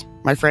years.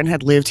 My friend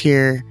had lived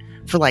here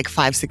for like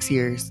 5-6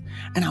 years,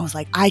 and I was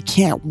like, I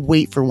can't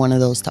wait for one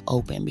of those to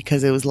open,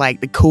 because it was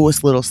like the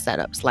coolest little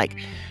setups. Like,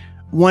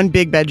 one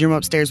big bedroom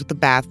upstairs with the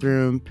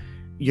bathroom,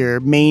 your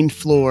main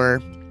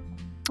floor,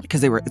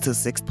 because it's a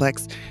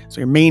sixplex. So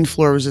your main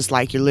floor was just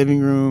like your living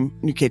room,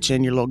 your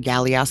kitchen, your little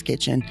galley ass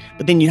kitchen.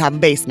 But then you'd have a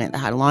basement that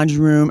had a laundry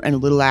room and a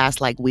little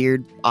ass like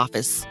weird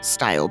office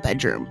style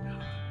bedroom.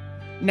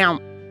 Now,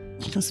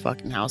 this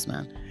fucking house,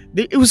 man,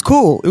 it was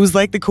cool. It was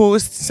like the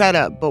coolest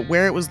setup. But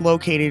where it was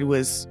located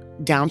was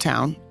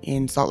downtown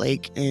in Salt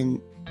Lake. And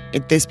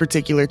at this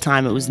particular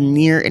time, it was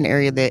near an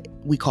area that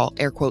we call,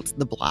 air quotes,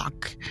 the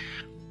block.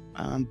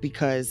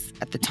 Because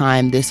at the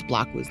time, this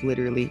block was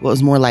literally, well, it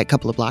was more like a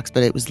couple of blocks,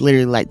 but it was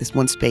literally like this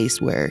one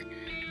space where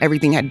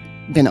everything had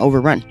been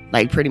overrun.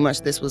 Like, pretty much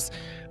this was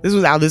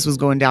how this was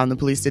going down. The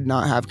police did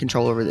not have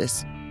control over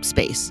this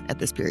space at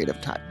this period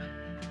of time.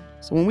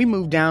 So when we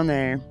moved down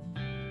there,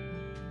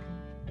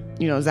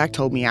 Zach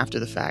told me after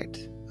the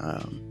fact,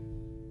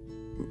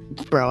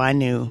 bro, I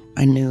knew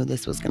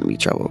this was going to be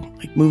trouble.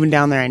 Like, moving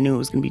down there, I knew it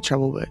was going to be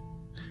trouble, but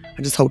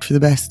I just hoped for the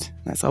best.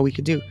 That's all we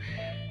could do.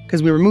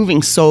 Because we were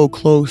moving so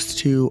close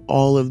to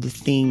all of the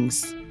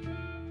things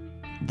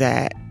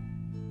that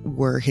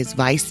were his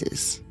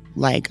vices.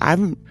 Like,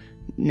 I've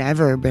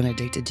never been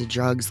addicted to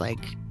drugs, like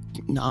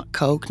not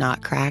coke,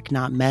 not crack,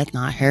 not meth,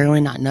 not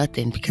heroin, not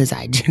nothing, because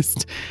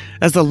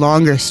that's a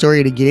longer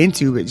story to get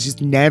into, but it's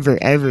just never,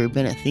 ever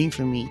been a thing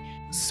for me.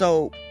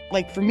 So,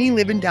 like, for me,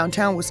 living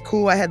downtown was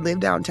cool. I had lived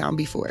downtown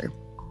before.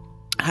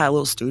 I had a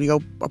little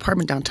studio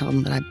apartment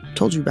downtown that I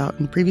told you about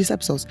in previous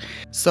episodes.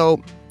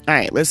 So, all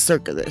right, let's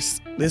circle this.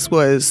 This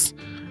was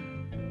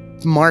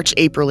March,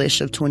 April-ish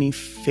of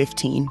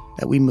 2015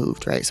 that we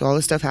moved, right? So all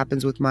this stuff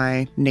happens with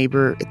my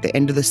neighbor at the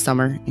end of the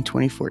summer in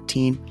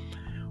 2014.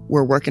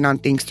 We're working on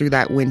things through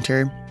that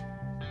winter.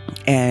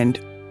 And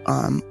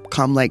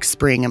come like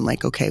spring, I'm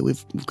like, okay,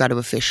 we've got to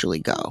officially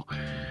go.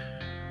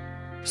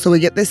 So we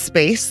get this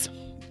space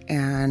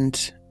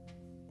and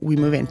we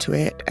move into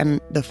it.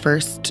 And the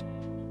first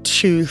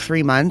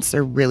 2-3 months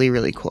are really,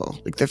 really cool.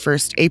 Like the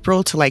first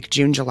April to like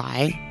June,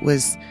 July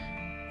was,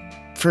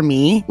 for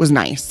me, was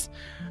nice.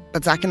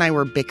 But Zach and I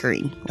were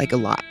bickering like a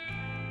lot.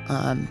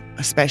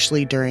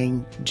 Especially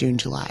during June,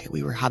 July,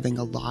 we were having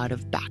a lot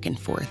of back and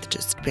forth,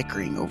 just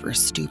bickering over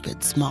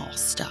stupid, small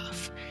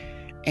stuff.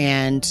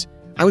 And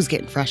I was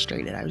getting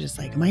frustrated. I was just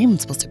like, am I even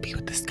supposed to be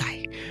with this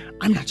guy?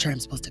 I'm not sure I'm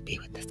supposed to be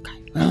with this guy.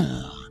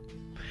 Ugh.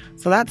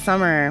 So that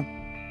summer,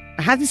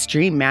 I had this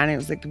dream, man. It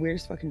was like the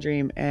weirdest fucking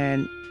dream.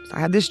 And so I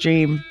had this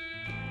dream.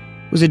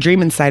 It was a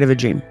dream inside of a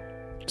dream.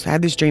 So I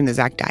had this dream that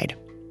Zach died.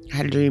 I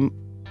had a dream,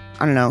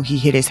 I don't know, he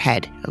hit his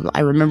head.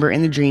 I remember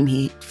in the dream,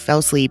 he fell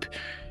asleep.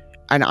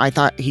 And I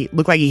thought he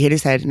looked like he hit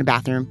his head in the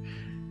bathroom.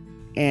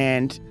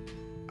 And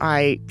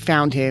I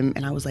found him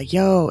and I was like,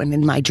 yo. And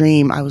in my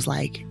dream, I was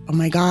like, oh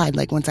my God.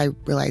 Like once I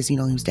realized, he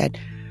was dead,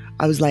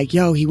 I was like,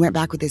 yo, he went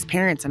back with his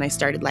parents. And I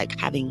started like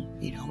having,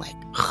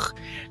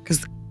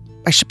 because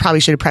I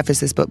probably should have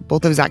prefaced this, but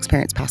both of Zach's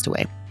parents passed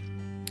away.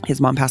 His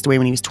mom passed away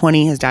when he was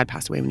 20. His dad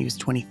passed away when he was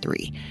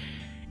 23.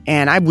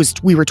 And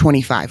we were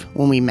 25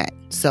 when we met.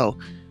 So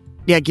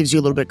yeah, it gives you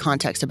a little bit of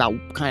context about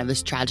kind of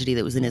this tragedy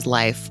that was in his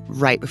life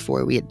right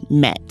before we had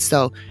met.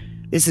 So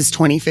this is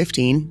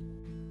 2015.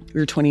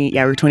 We were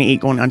 28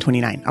 going on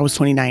 29. I was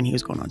 29, he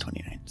was going on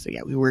 29. So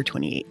yeah, we were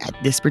 28 at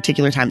this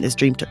particular time this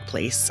dream took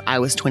place. I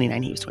was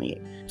 29, he was 28.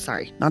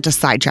 Sorry, not to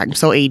sidetrack, I'm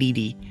so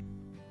ADD.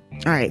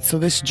 All right, so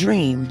this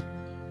dream,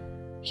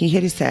 he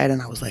hit his head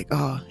and I was like,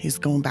 oh, he's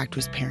going back to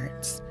his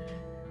parents.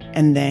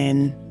 And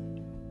then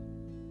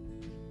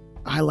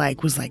I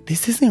was like,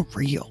 this isn't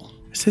real.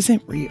 This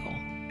isn't real.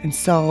 And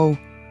so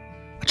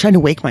I tried to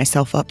wake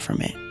myself up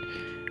from it.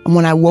 And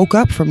when I woke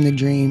up from the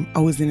dream, I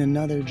was in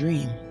another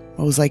dream.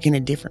 I was like in a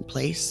different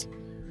place.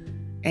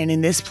 And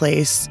in this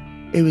place,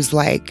 it was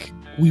like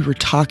we were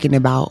talking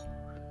about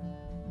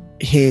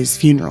his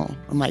funeral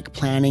and like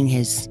planning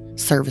his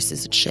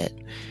services and shit.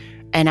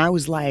 And I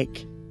was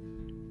like,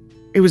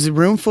 it was a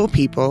room full of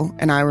people.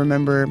 And I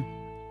remember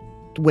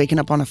waking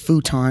up on a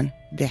futon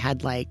that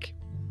had it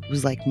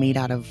was like made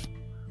out of,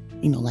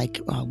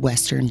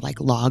 Western,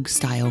 like log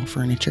style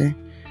furniture.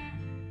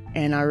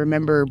 And I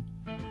remember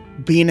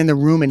being in the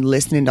room and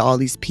listening to all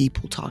these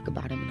people talk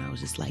about him. And I was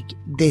just like,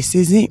 this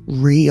isn't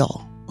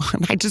real.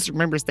 And I just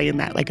remember saying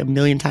that like a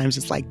million times.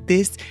 Just like,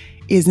 this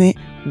isn't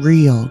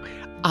real.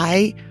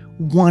 I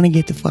want to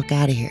get the fuck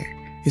out of here.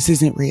 This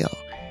isn't real.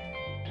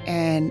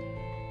 And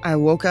I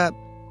woke up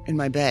in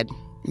my bed,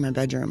 in my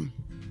bedroom.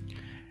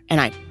 And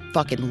I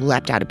fucking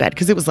leapt out of bed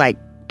because it was like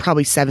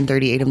probably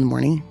 7:38 in the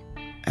morning.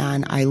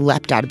 And I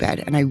leapt out of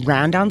bed and I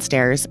ran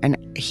downstairs and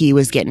he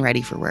was getting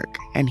ready for work.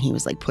 And he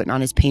was like putting on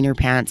his painter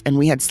pants. And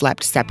we had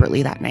slept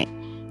separately that night.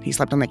 He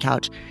slept on the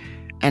couch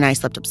and I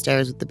slept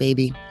upstairs with the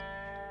baby.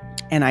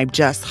 And I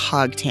just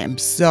hugged him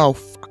so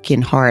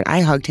fucking hard.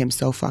 I hugged him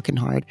so fucking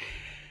hard.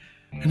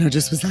 And I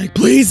just was like,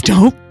 please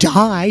don't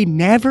die.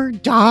 Never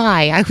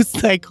die. I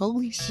was like,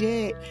 holy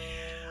shit.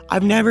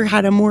 I've never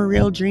had a more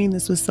real dream.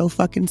 This was so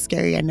fucking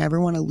scary. I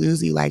never want to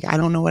lose you. Like, I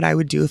don't know what I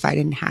would do if I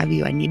didn't have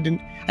you. I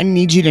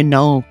need you to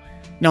know,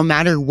 no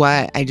matter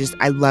what,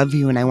 I love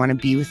you and I want to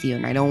be with you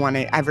and I don't want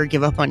to ever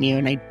give up on you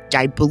and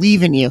I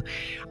believe in you.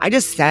 I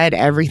just said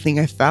everything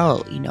I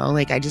felt, I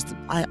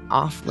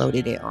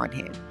offloaded it on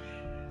him.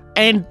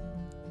 And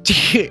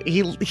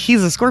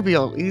he's a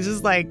Scorpio. He's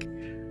just like,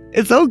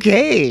 it's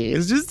okay.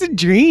 It's just a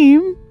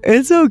dream.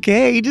 It's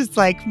okay. He just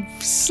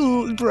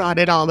brought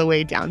it all the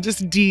way down,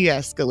 just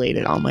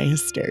de-escalated all my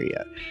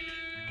hysteria.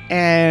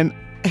 And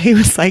he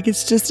was like,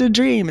 it's just a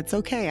dream. It's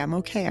okay. I'm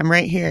okay. I'm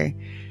right here.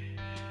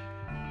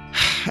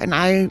 And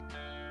I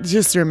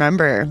just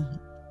remember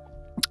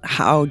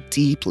how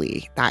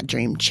deeply that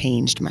dream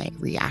changed my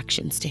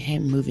reactions to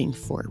him moving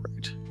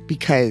forward.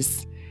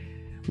 Because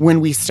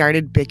when we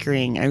started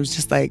bickering, I was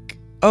just like,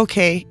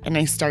 okay. And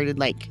I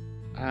started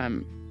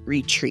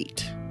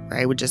retreat, where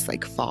I would just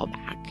fall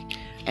back.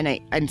 And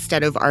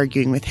instead of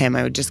arguing with him,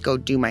 I would just go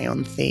do my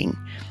own thing.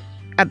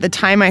 At the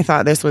time, I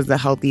thought this was the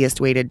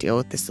healthiest way to deal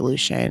with the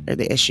solution or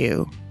the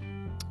issue.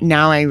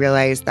 Now I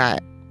realize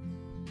that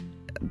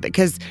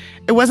because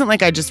it wasn't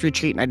like I'd just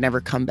retreat and I'd never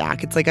come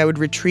back. It's like I would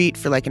retreat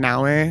for an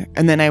hour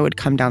and then I would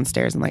come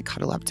downstairs and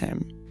cuddle up to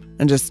him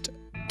and just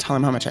tell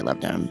him how much I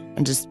loved him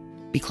and just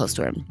be close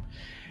to him.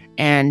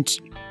 And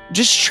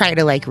just try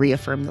to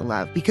reaffirm the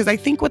love. Because I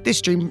think what this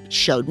dream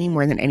showed me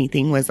more than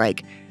anything was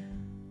that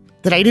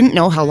I didn't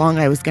know how long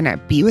I was going to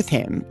be with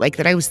him.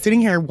 That I was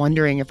sitting here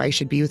wondering if I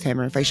should be with him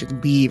or if I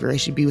should leave or I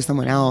should be with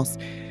someone else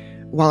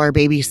while our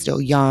baby's still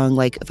young,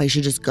 if I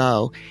should just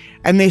go.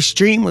 And this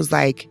dream was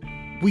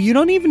well, you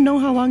don't even know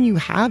how long you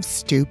have,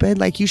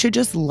 stupid. You should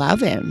just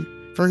love him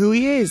for who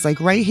he is.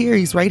 Right here,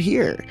 he's right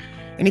here.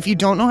 And if you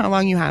don't know how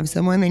long you have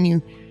someone, then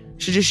you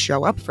should just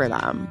show up for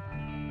them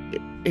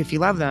if you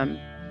love them.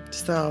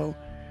 So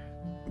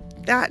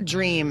that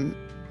dream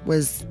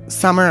was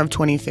summer of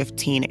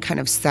 2015. It kind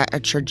of set a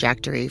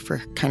trajectory for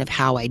kind of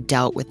how I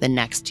dealt with the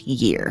next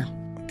year.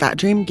 That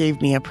dream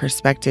gave me a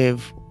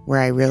perspective where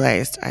I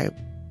realized I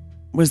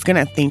was going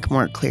to think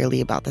more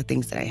clearly about the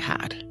things that I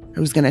had. I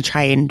was going to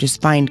try and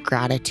just find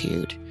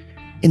gratitude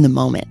in the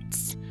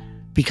moments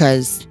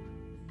because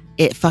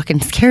it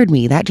fucking scared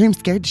me. That dream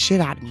scared the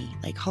shit out of me.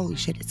 Like, holy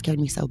shit, it scared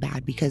me so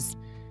bad because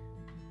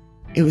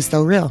it was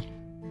so real.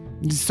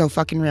 It was so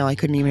fucking real. I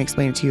couldn't even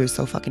explain it to you. It was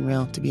so fucking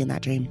real to be in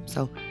that dream.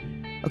 So,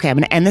 okay, I'm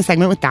going to end the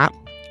segment with that.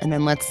 And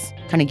then let's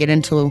kind of get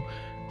into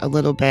a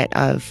little bit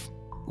of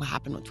what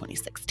happened with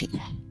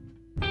 2016.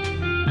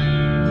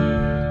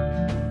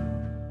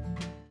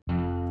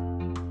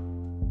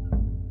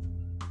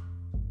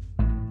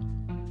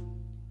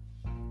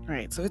 All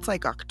right, so it's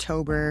like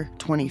October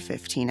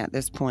 2015 at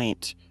this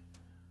point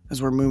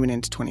as we're moving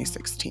into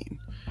 2016.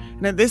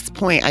 And at this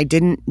point, I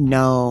didn't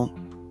know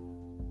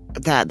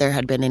that there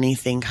had been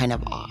anything kind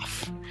of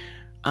off.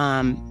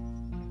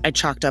 I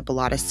chalked up a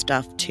lot of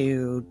stuff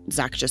to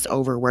Zach just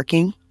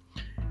overworking,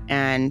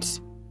 and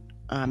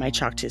I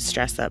chalked his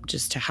stress up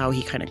just to how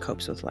he kind of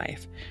copes with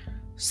life.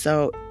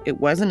 So it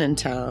wasn't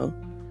until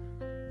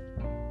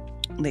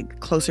like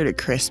closer to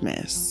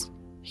Christmas,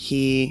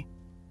 he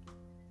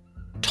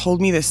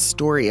told me this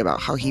story about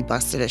how he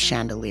busted a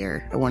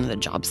chandelier at one of the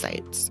job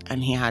sites,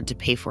 and he had to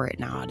pay for it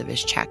now out of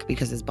his check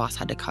because his boss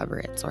had to cover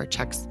it. So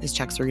his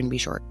checks were going to be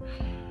short.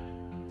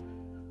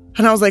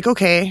 And I was like,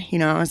 okay,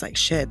 I was like,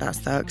 shit, that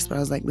sucks. But I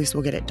was like, at least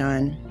we'll get it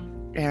done.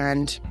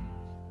 And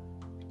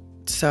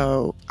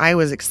so I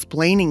was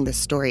explaining this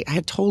story. I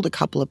had told a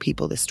couple of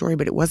people this story,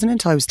 but it wasn't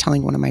until I was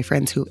telling one of my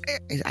friends who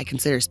I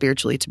consider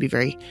spiritually to be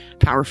very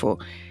powerful.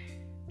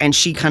 And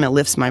she kind of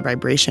lifts my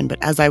vibration. But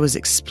as I was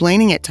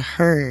explaining it to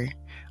her,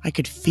 I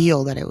could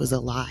feel that it was a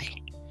lie.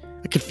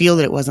 I could feel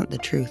that it wasn't the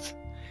truth.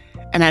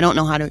 And I don't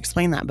know how to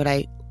explain that, but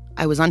I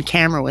was on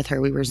camera with her.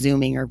 We were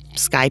Zooming or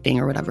Skyping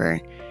or whatever.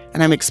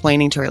 And I'm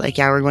explaining to her, like,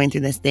 yeah, we're going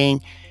through this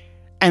thing.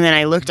 And then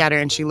I looked at her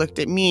and she looked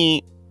at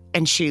me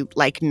and she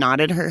like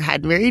nodded her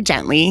head very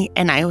gently.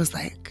 And I was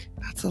like,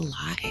 that's a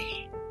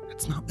lie.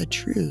 That's not the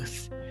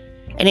truth.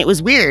 And it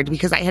was weird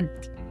because I had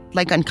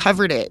like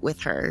uncovered it with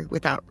her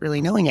without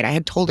really knowing it. I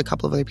had told a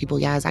couple of other people,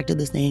 yeah, Zach did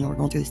this thing, or we're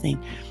going through this thing.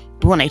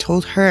 But when I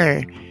told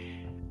her,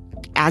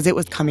 as it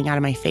was coming out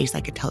of my face,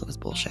 I could tell it was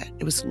bullshit.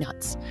 It was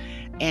nuts.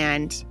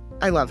 And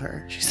I love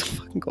her. She's so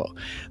fucking cool.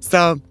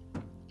 So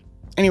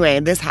anyway,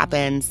 this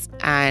happens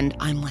and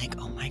I'm like,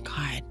 oh my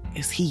God,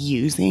 is he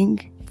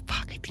using?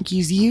 Fuck, I think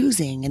he's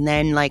using. And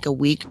then like a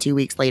week, 2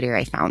 weeks later,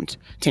 I found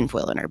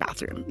tinfoil in her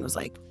bathroom. It was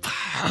like,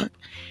 fuck,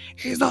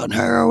 he's on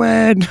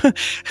heroin.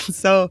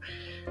 So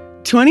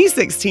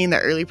 2016, the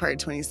early part of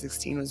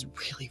 2016 was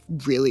really,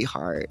 really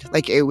hard.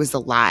 Like it was a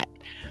lot.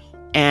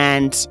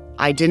 And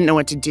I didn't know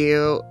what to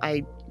do.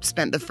 I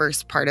spent the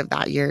first part of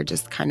that year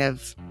just kind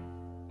of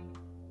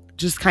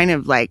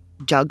like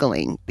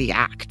juggling the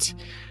act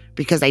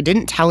because I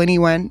didn't tell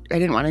anyone. I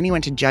didn't want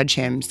anyone to judge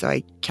him. So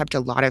I kept a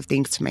lot of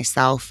things to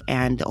myself.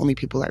 And the only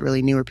people that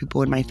really knew were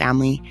people in my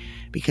family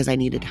because I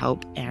needed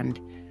help. And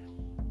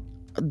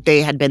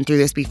they had been through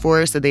this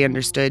before. So they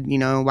understood,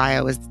 why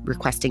I was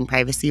requesting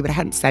privacy, but I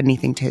hadn't said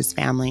anything to his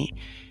family.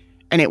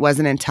 And it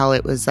wasn't until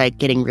it was like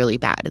getting really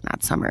bad in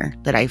that summer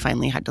that I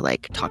finally had to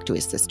like talk to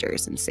his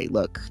sisters and say,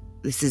 look,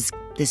 this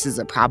is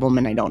a problem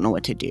and I don't know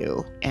what to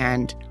do.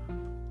 And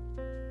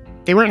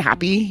they weren't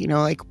happy,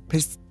 like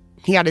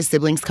he had his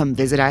siblings come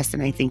visit us.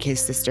 And I think his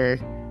sister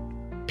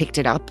picked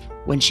it up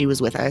when she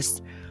was with us,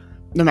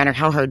 no matter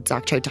how hard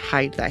Zach tried to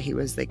hide that he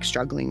was like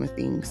struggling with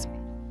things.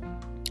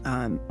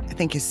 I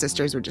think his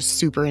sisters were just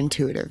super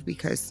intuitive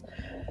because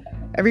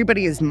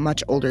everybody is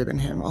much older than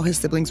him. All his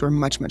siblings were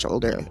much, much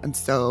older. And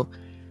so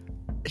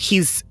he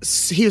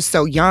was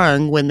so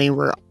young when they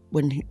were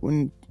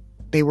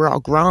all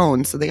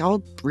grown. So they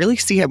all really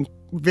see him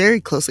very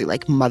closely,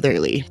 like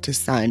motherly to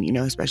son,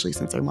 especially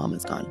since their mom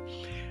is gone.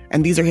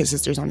 And these are his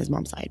sisters on his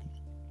mom's side.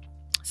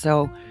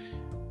 So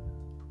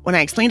when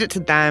I explained it to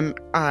them,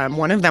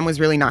 one of them was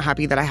really not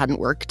happy that I hadn't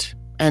worked.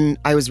 And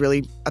I was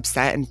really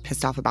upset and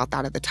pissed off about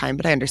that at the time.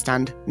 But I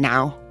understand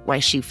now why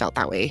she felt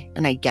that way.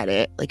 And I get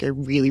it. Like I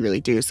really,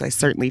 really do. So I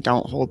certainly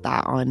don't hold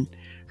that on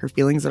her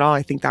feelings at all.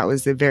 I think that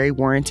was a very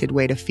warranted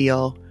way to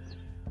feel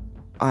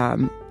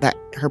that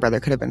her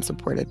brother could have been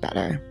supported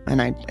better.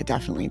 And I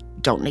definitely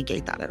don't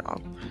negate that at all.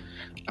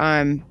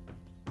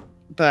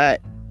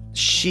 But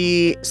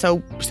she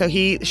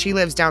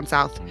lives down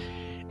south.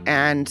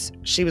 And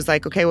she was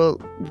like, okay, well,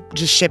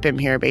 just ship him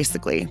here,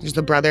 basically. There's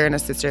a brother and a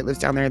sister that lives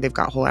down there. They've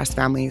got whole ass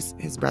families.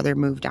 His brother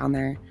moved down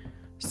there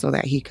so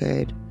that he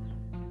could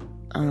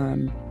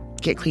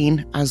get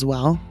clean as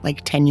well,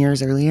 like 10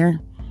 years earlier.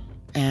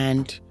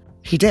 And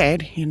he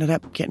did. He ended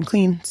up getting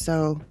clean.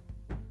 So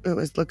it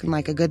was looking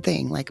like a good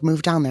thing, like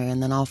move down there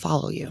and then I'll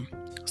follow you.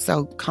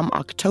 So come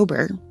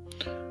October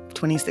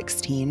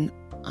 2016,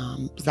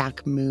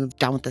 Zach moved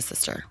down with the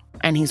sister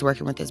and he's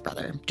working with his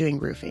brother doing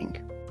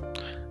roofing.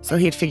 So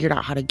he had figured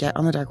out how to get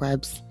on the dark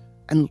webs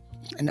and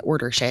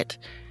order shit.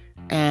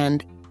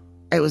 And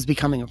it was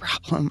becoming a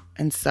problem.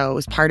 And so it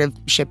was part of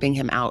shipping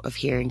him out of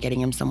here and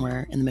getting him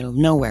somewhere in the middle of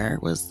nowhere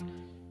was,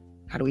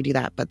 how do we do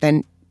that? But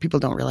then people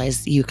don't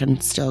realize you can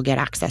still get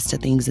access to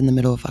things in the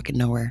middle of fucking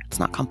nowhere. It's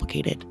not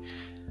complicated.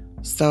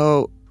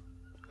 So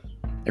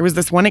there was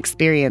this one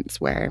experience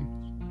where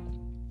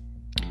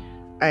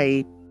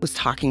I was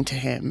talking to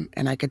him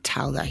and I could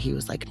tell that he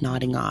was like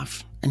nodding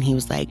off and he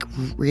was like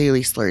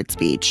really slurred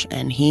speech.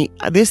 And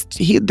this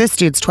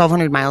dude's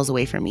 1,200 miles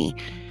away from me.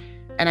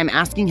 And I'm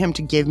asking him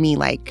to give me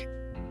like,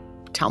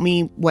 tell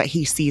me what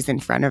he sees in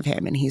front of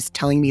him. And he's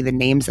telling me the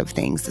names of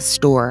things, the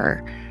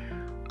store,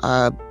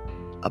 a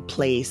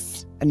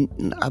place, and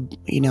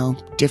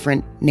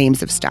different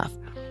names of stuff,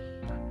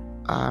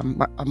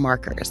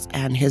 markers.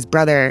 And his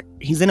brother,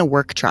 he's in a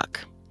work truck.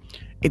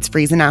 It's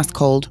freezing ass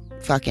cold,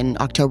 fucking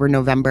October,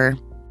 November,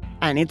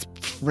 and it's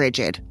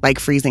frigid, like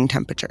freezing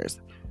temperatures.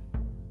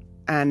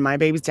 And my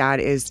baby's dad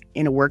is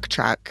in a work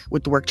truck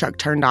with the work truck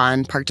turned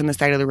on, parked on the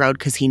side of the road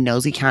because he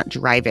knows he can't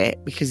drive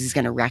it because he's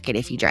going to wreck it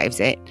if he drives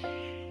it.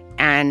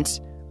 And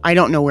I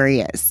don't know where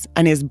he is.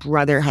 And his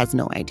brother has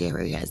no idea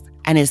where he is.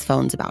 And his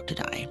phone's about to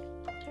die.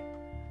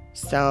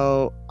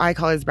 So I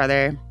call his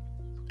brother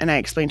and I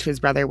explain to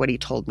his brother what he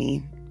told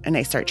me. And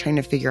I start trying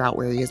to figure out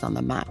where he is on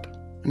the map.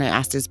 And I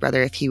asked his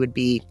brother if he would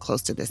be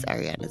close to this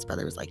area. And his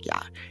brother was like,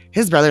 yeah.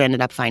 His brother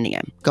ended up finding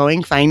him.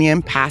 Finding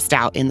him, passed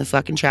out in the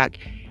fucking truck.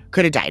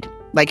 Could have died.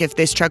 Like if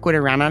this truck would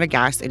have ran out of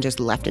gas and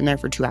just left him there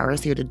for 2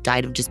 hours, he would have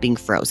died of just being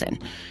frozen.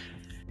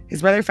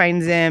 His brother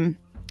finds him.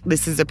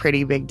 This is a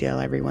pretty big deal.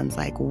 Everyone's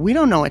like, we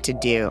don't know what to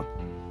do.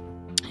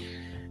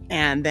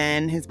 And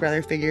then his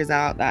brother figures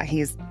out that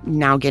he's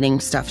now getting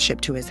stuff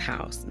shipped to his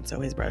house. And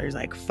so his brother's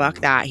like, fuck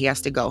that. He has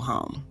to go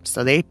home.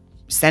 So they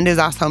send his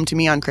ass home to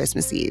me on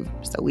Christmas Eve.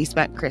 So we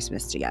spent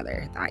Christmas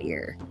together that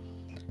year.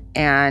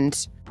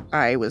 And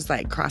I was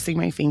like crossing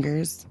my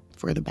fingers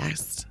for the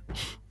best.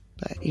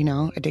 But,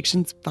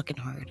 addiction's fucking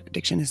hard.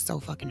 Addiction is so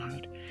fucking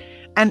hard.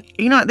 And,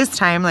 at this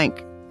time,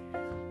 like,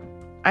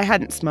 I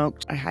hadn't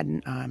smoked. I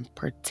hadn't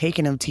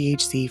partaken of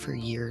THC for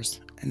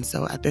years. And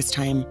so at this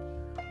time,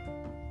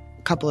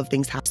 a couple of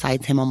things happened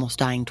besides him almost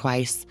dying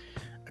twice.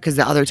 Because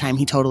the other time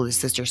he totaled his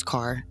sister's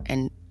car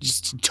and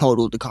just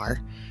totaled the car.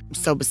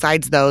 So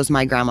besides those,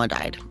 my grandma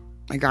died.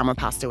 My grandma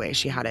passed away.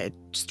 She had a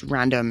just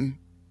random,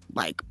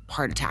 like,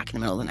 heart attack in the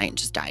middle of the night and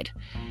just died.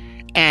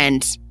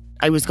 And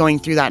I was going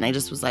through that and I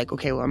just was like,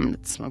 okay, well, I'm going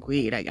to smoke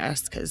weed, I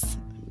guess, because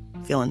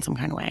I'm feeling some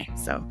kind of way.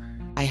 So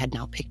I had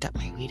now picked up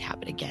my weed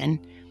habit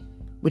again,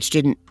 which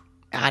didn't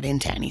add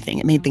into anything.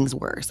 It made things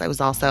worse. I was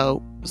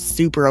also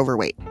super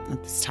overweight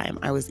at this time.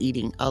 I was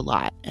eating a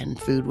lot and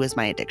food was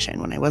my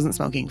addiction. When I wasn't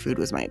smoking, food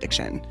was my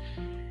addiction.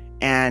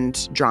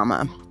 And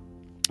drama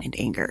and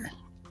anger.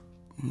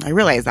 I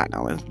realize that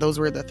now. Those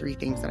were the three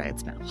things that I had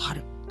spent a lot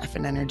of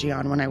effing energy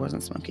on when I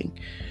wasn't smoking.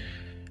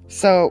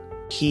 So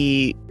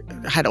he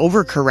had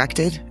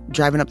overcorrected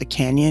driving up the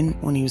canyon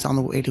when he was on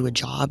the way to a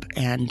job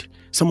and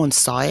someone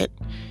saw it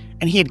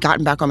and he had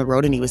gotten back on the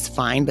road and he was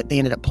fine, but they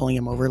ended up pulling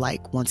him over.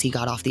 Like once he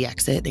got off the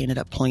exit, they ended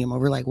up pulling him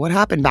over. Like, what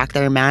happened back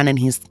there, man? And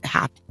he's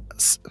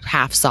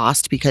half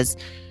sauced because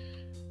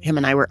him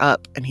and I were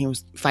up and he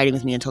was fighting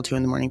with me until 2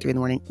 in the morning, 3 in the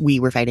morning. We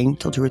were fighting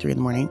till 2 or 3 in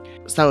the morning.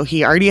 So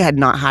he already had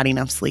not had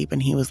enough sleep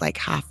and he was like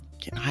half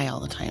getting high all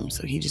the time.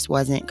 So he just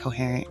wasn't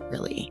coherent,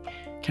 really.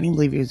 Can't even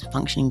believe he was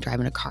functioning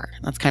driving a car.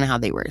 That's kind of how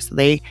they were. So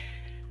they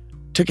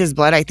took his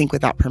blood, I think,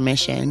 without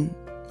permission,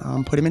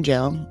 put him in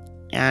jail.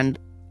 And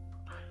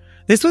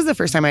this was the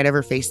first time I'd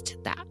ever faced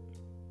that,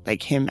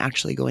 like him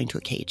actually going to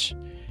a cage.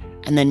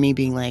 And then me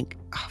being like,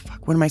 oh,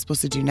 fuck, what am I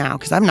supposed to do now?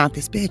 Because I'm not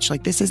this bitch.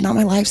 Like, this is not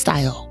my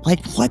lifestyle.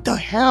 Like, what the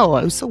hell?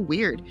 It was so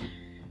weird.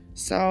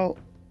 So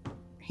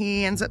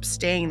he ends up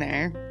staying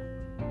there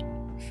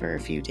for a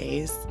few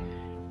days.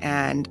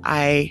 And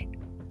I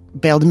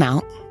bailed him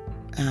out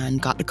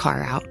and got the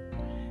car out.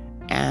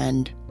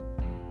 And,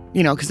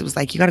 because it was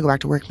like, you got to go back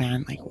to work,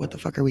 man. Like, what the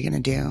fuck are we going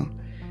to do?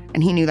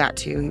 And he knew that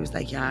too. He was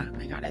like, yeah,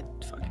 I got to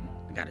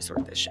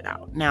sort this shit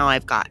out. Now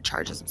I've got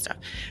charges and stuff.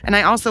 And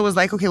I also was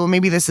like, okay, well,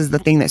 maybe this is the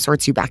thing that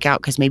sorts you back out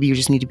because maybe you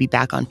just need to be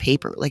back on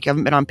paper. Like, you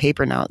haven't been on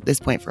paper now at this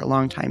point for a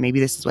long time. Maybe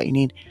this is what you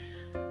need.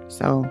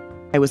 So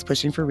I was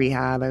pushing for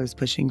rehab. I was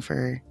pushing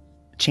for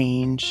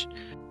change.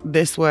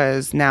 This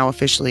was now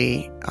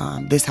officially,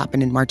 this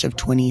happened in March of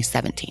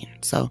 2017.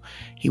 So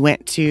he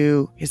went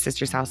to his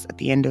sister's house at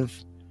the end of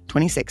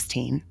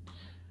 2016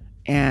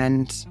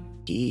 and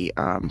he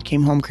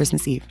came home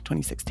Christmas Eve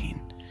 2016.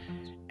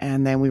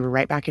 And then we were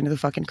right back into the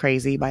fucking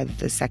crazy by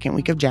the second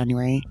week of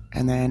January.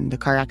 And then the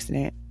car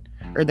accident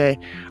or the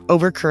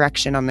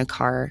overcorrection on the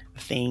car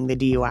thing, the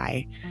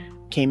DUI,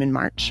 came in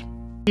March.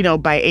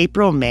 By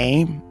April,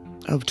 May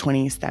of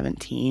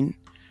 2017,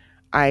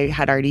 I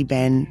had already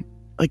been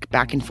like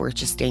back and forth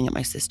just staying at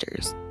my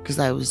sister's because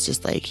I was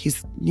just like,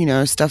 he's,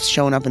 stuff's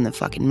showing up in the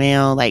fucking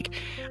mail. Like,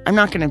 I'm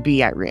not going to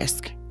be at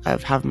risk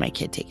of having my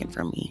kid taken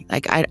from me.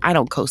 Like, I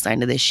don't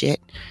co-sign to this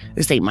shit.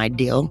 This ain't my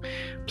deal.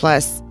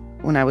 Plus,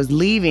 when I was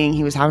leaving,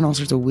 he was having all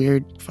sorts of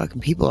weird fucking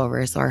people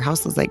over. So our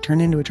house was like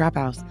turned into a trap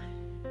house.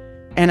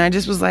 And I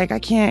just was like, I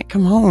can't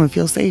come home and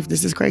feel safe.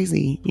 This is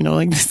crazy. You know,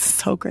 like, this is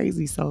so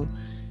crazy. So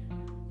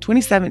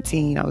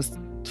 2017, I was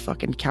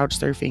fucking couch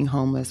surfing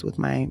homeless with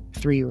my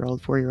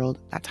 3-year-old, 4-year-old.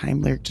 That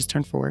time, Lyric just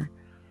turned 4.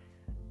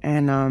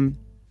 And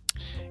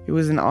it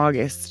was in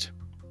August.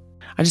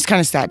 I just kind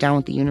of sat down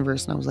with the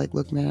universe and I was like,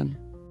 look, man,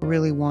 I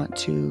really want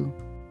to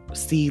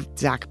see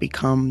Zach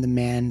become the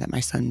man that my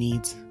son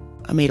needs.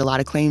 I made a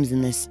lot of claims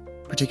in this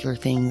particular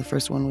thing. The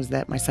first one was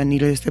that my son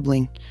needed a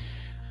sibling.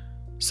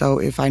 So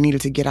if I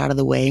needed to get out of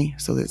the way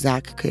so that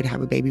Zach could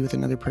have a baby with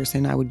another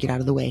person, I would get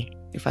out of the way.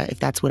 If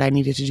that's what I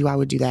needed to do, I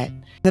would do that.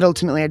 That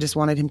ultimately, I just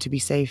wanted him to be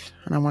safe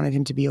and I wanted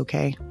him to be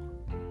okay.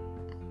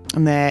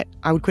 And that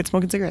I would quit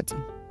smoking cigarettes.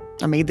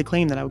 I made the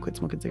claim that I would quit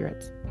smoking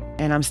cigarettes.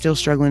 And I'm still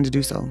struggling to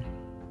do so.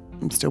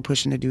 I'm still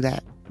pushing to do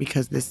that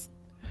because this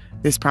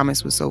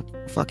promise was so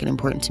fucking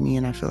important to me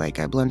and I feel like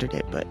I blundered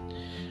it. But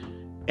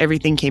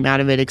everything came out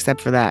of it except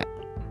for that.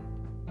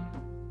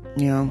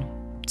 You know?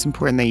 It's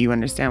important that you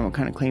understand what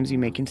kind of claims you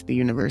make into the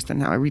universe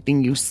and how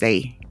everything you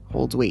say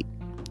holds weight.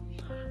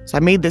 So I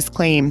made this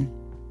claim,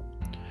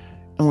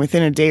 and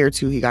within a day or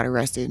two, he got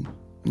arrested,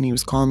 and he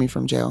was calling me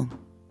from jail.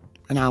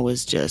 And I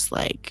was just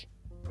like,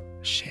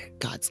 shit,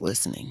 God's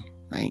listening,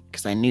 right?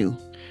 Because I knew.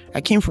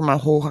 I came from my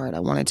whole heart. I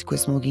wanted to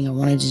quit smoking. I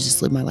wanted to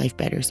just live my life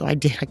better. So I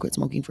did. I quit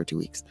smoking for 2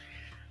 weeks.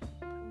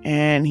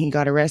 And he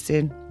got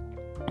arrested,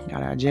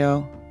 got out of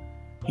jail.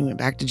 He went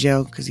back to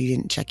jail because he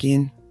didn't check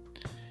in.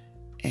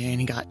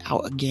 And he got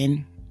out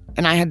again.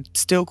 And I had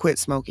still quit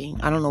smoking.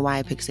 I don't know why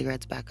I picked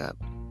cigarettes back up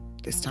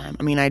this time.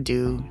 I mean, I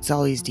do. It's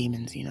always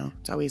demons, you know.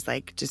 It's always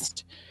like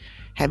just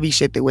heavy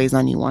shit that weighs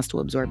on you, wants to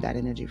absorb that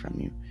energy from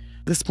you.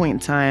 At this point in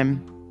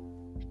time,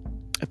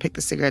 I picked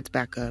the cigarettes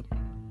back up.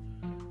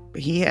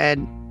 But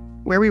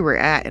where we were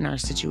at in our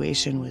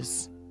situation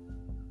was,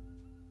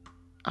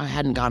 I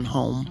hadn't gone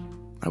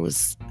home. I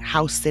was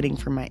house sitting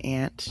for my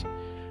aunt.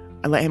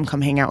 I let him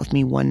come hang out with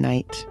me one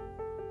night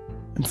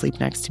and sleep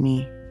next to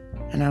me.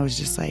 And I was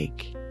just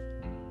like,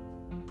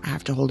 I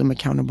have to hold him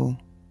accountable.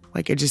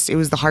 Like, it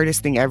was the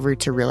hardest thing ever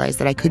to realize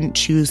that I couldn't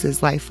choose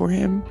his life for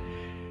him.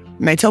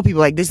 And I tell people,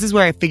 like, this is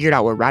where I figured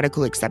out what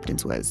radical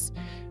acceptance was.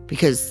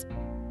 Because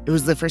it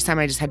was the first time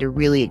I just had to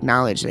really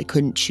acknowledge that I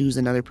couldn't choose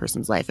another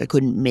person's life. I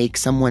couldn't make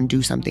someone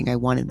do something I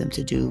wanted them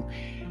to do.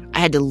 I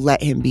had to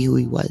let him be who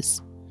he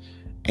was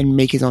and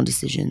make his own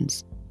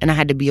decisions. And I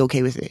had to be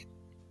okay with it.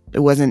 It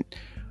wasn't,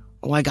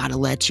 oh, I gotta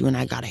let you and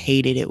I gotta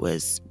hate it. It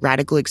was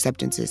radical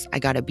acceptances. I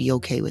gotta be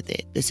okay with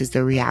it. This is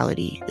the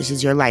reality. This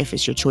is your life.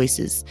 It's your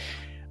choices.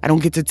 I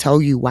don't get to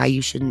tell you why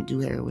you shouldn't do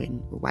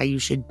heroin or why you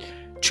should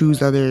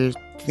choose other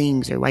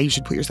things or why you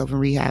should put yourself in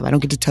rehab. I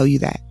don't get to tell you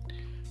that.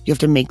 You have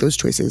to make those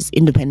choices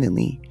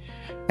independently.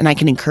 And I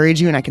can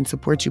encourage you and I can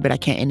support you, but I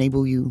can't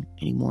enable you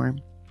anymore.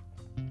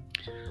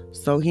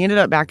 So he ended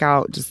up back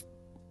out just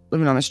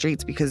living on the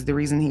streets because the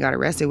reason he got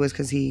arrested was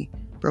because he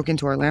broke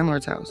into our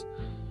landlord's house.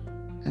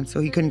 And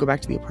so he couldn't go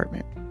back to the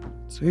apartment.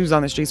 So he was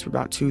on the streets for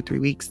about 2-3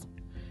 weeks.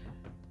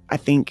 I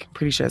think,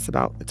 pretty sure that's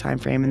about the time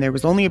frame. And there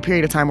was only a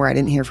period of time where I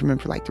didn't hear from him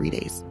for like 3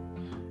 days.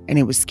 And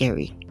it was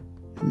scary.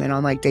 And then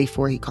on like day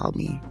 4, he called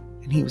me.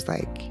 And he was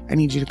like, I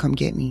need you to come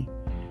get me.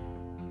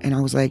 And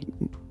I was like,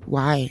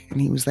 why? And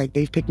he was like,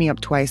 they've picked me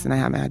up twice and I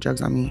haven't had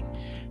drugs on me.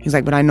 He's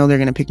like, but I know they're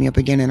going to pick me up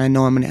again and I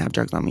know I'm going to have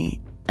drugs on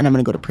me. And I'm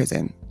going to go to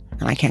prison.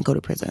 And I can't go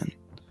to prison.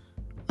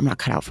 I'm not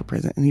cut out for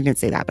prison. And he didn't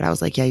say that, but I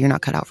was like, yeah, you're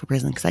not cut out for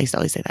prison. Because I used to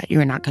always say that.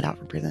 You're not cut out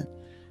for prison.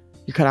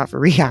 You're cut out for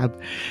rehab.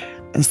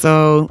 And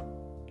so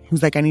he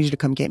was like, I need you to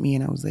come get me.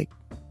 And I was like,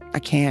 I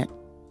can't.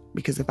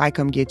 Because if I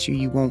come get you,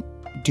 you won't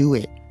do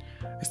it.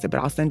 I said,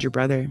 but I'll send your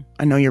brother.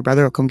 I know your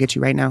brother will come get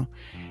you right now.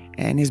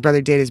 And his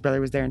brother did. His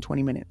brother was there in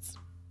 20 minutes.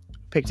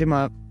 Picked him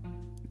up,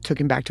 took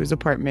him back to his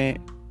apartment,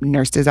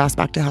 nursed his ass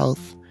back to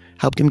health,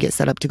 helped him get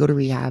set up to go to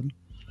rehab.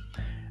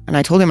 And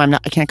I told him, I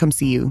can't come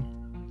see you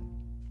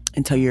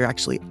until you're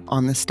actually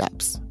on the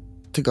steps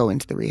to go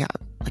into the rehab.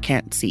 I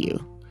can't see you.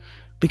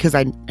 Because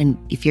and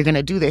if you're going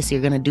to do this,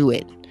 you're going to do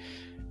it.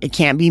 It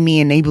can't be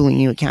me enabling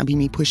you. It can't be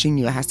me pushing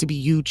you. It has to be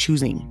you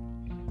choosing.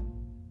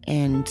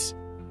 And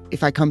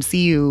if I come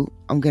see you,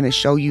 I'm going to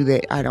show you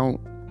that I don't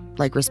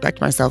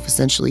respect myself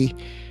essentially.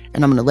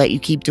 And I'm going to let you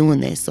keep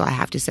doing this. So I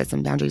have to set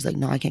some boundaries. Like,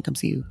 no, I can't come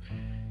see you.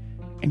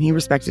 And he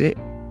respected it.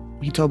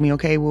 He told me,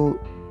 okay, well,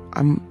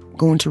 I'm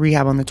going to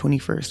rehab on the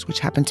 21st, which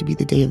happened to be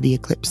the day of the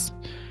eclipse.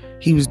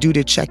 He was due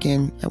to check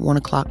in at 1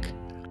 o'clock.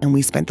 And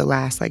we spent the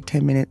last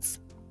 10 minutes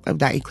of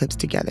that eclipse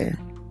together.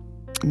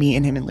 Me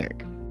and him and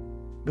Lyric.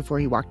 Before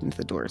he walked into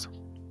the doors.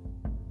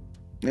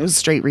 It was a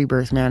straight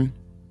rebirth, man.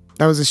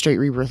 That was a straight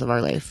rebirth of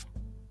our life.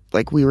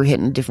 We were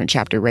hitting a different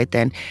chapter right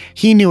then.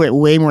 He knew it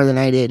way more than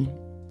I did.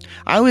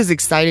 I was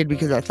excited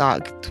because I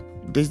thought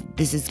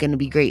this is going to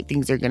be great.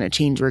 Things are going to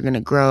change. We're going to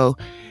grow.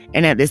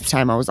 And at this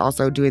time, I was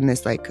also doing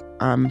this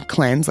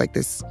cleanse,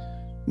 this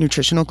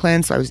nutritional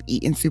cleanse. So I was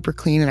eating super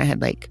clean and I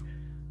had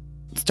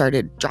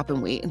started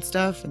dropping weight and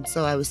stuff. And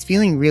so I was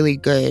feeling really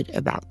good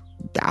about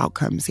the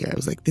outcomes here. I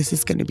was like, this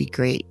is going to be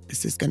great.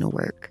 This is going to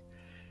work.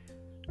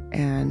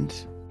 And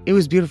it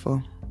was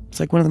beautiful. It's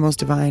one of the most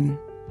divine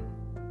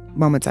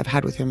moments I've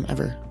had with him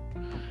ever.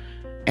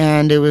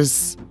 And it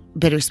was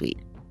bittersweet.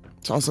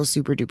 It's also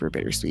super duper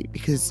bittersweet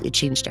because it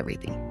changed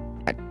everything.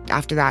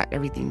 After that,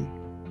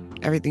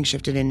 everything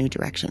shifted in new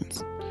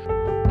directions.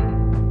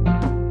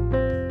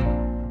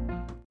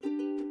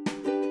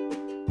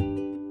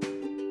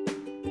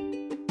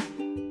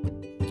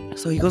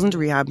 So he goes into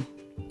rehab,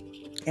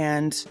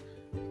 and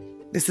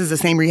this is the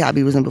same rehab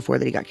he was in before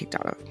that he got kicked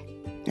out of.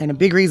 And a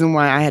big reason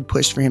why I had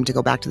pushed for him to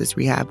go back to this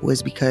rehab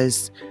was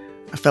because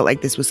I felt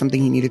like this was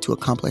something he needed to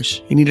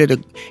accomplish. He needed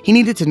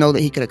to know that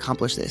he could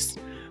accomplish this.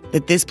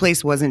 That this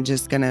place wasn't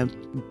just gonna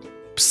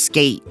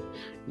skate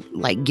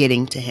like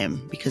getting to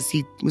him, because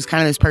he was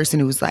kind of this person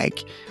who was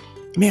like,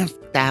 man, f-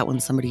 that when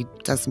somebody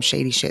does some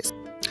shady shit.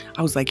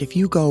 I was like, if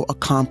you go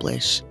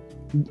accomplish,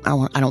 I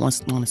don't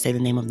want to say the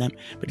name of them,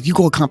 but if you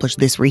go accomplish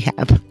this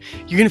rehab,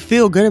 you're gonna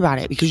feel good about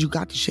it because you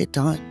got the shit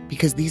done.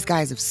 Because these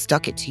guys have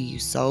stuck it to you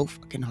so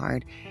fucking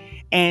hard.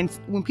 And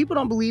when people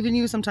don't believe in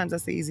you, sometimes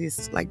that's the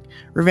easiest. Like,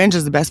 revenge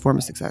is the best form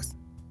of success.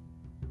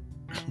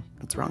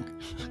 That's wrong.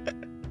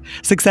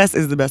 Success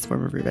is the best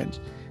form of revenge.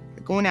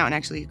 Going out and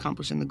actually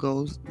accomplishing the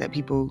goals that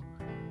people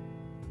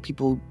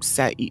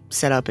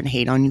set up and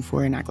hate on you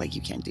for and act like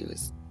you can't do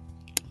is,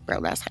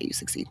 bro, that's how you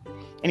succeed.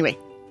 Anyway.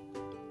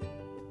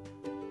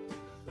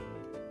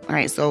 All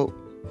right, so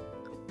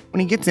when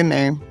he gets in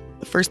there,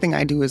 the first thing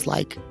I do is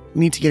like, we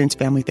need to get into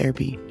family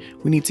therapy.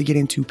 We need to get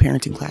into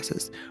parenting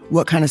classes.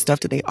 What kind of stuff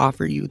do they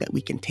offer you that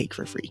we can take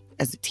for free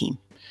as a team?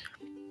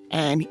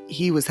 And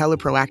he was hella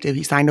proactive.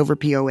 He signed over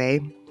POA.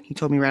 He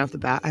told me right off the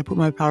bat, I put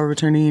my power of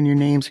attorney in your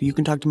name so you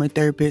can talk to my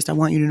therapist. I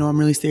want you to know I'm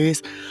really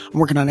serious. I'm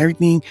working on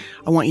everything.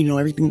 I want you to know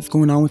everything that's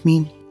going on with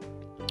me.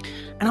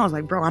 And I was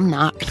like, bro, I'm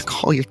not going to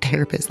call your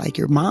therapist like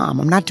your mom.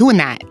 I'm not doing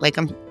that. Like,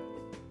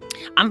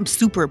 I'm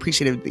super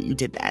appreciative that you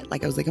did that.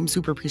 Like, I was like, I'm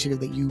super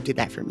appreciative that you did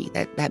that for me.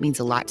 That means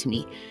a lot to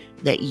me,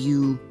 that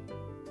you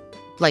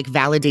like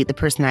validate the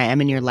person I am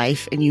in your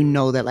life, and you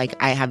know that like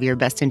I have your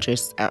best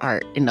interests at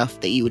heart enough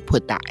that you would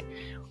put that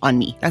on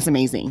me. That's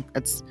amazing.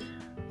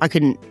 I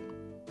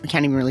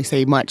can't even really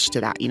say much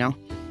to that, you know?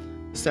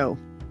 So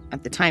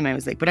at the time I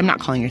was like, but I'm not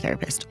calling your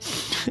therapist,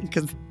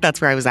 because that's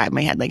where I was at in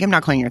my head. Like, I'm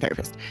not calling your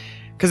therapist.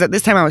 Because at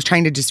this time I was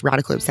trying to just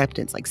radical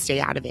acceptance, like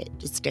stay out of it,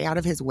 just stay out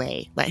of his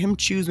way, let him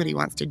choose what he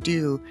wants to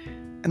do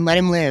and let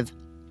him live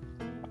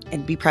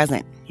and be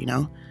present, you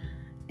know?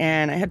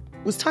 And I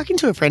was talking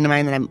to a friend of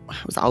mine that I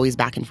was always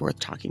back and forth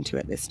talking to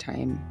at this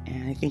time.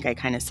 And I think I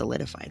kind of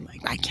solidified,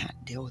 like, I can't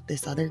deal with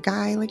this other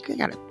guy. Like, I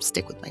got to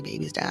stick with my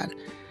baby's dad.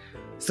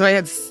 So I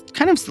had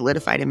kind of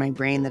solidified in my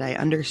brain that I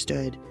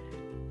understood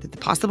that the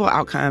possible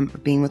outcome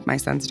of being with my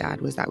son's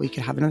dad was that we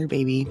could have another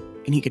baby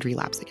and he could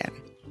relapse again.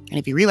 And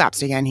if he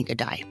relapsed again, he could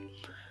die.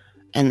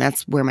 And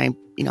that's where I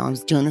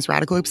was doing this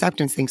radical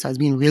acceptance thing. So I was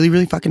being really,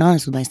 really fucking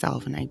honest with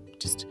myself. And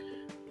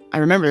I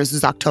remember this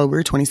was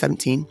October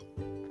 2017,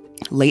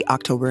 late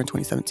October in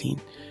 2017.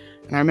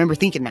 And I remember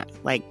thinking that,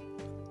 like,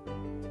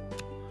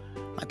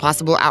 my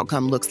possible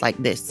outcome looks like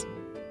this.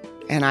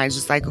 And I was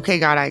just like, okay,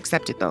 God, I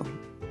accept it though.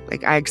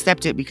 Like, I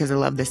accept it because I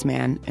love this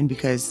man. And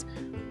because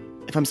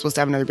if I'm supposed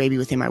to have another baby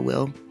with him, I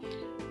will.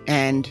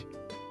 And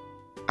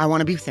I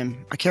want to be with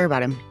him. I care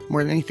about him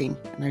more than anything.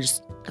 And I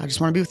just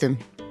want to be with him.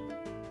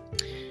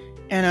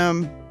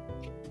 And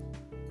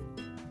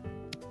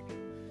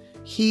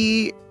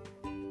he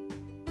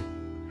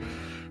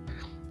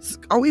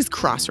always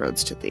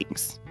crossroads to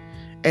things.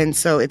 And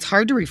so it's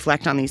hard to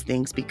reflect on these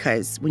things,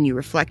 because when you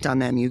reflect on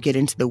them, you get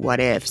into the what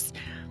ifs.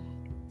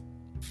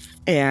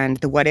 And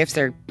the what ifs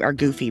are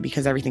goofy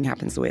because everything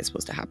happens the way it's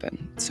supposed to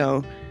happen.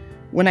 So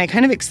when I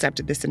kind of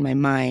accepted this in my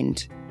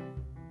mind,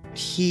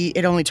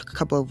 it only took a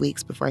couple of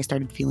weeks before I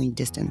started feeling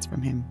distance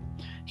from him.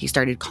 He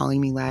started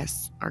calling me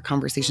less. Our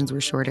conversations were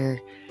shorter.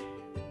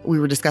 We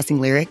were discussing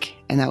lyric,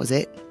 and that was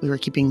it. We were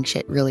keeping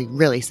shit really,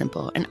 really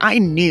simple. And I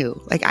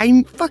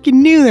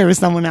fucking knew there was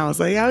someone else.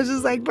 Like, I was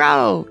just like,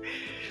 bro.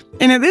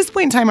 And at this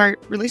point in time, our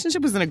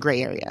relationship was in a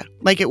gray area.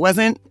 Like, we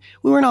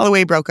weren't all the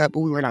way broke up,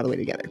 but we weren't all the way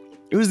together.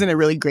 It was in a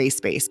really gray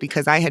space,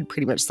 because I had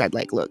pretty much said,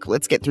 like, look,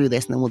 let's get through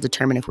this and then we'll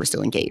determine if we're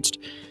still engaged,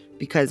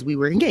 because we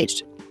were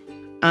engaged.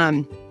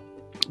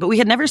 But we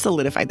had never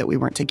solidified that we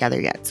weren't together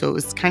yet. So it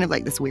was kind of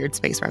like this weird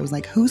space where I was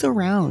like, who's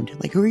around?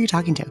 Like, who are you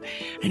talking to?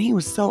 And he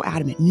was so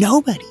adamant.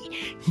 Nobody.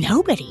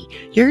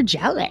 You're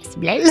jealous.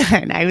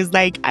 And I was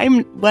like,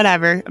 I'm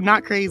whatever. I'm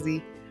not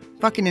crazy.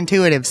 Fucking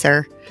intuitive,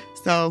 sir.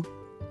 So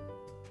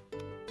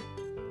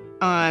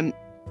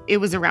it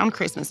was around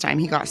Christmas time.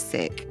 He got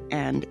sick.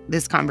 And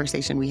this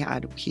conversation we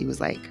had, I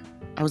was like,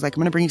 I'm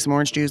going to bring you some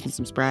orange juice and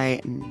some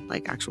Sprite and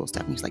like actual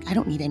stuff. And he was like, I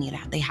don't need any of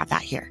that. They have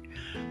that here.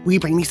 Will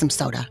you bring me some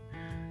soda?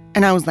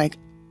 And I was like,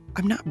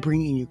 I'm not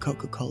bringing you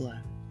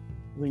Coca-Cola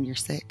when you're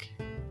sick.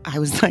 I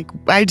was like,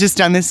 I just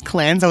done this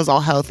cleanse. I was all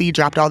healthy,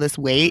 dropped all this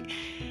weight.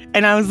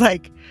 And I was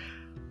like,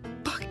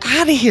 fuck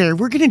out of here.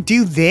 We're going to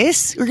do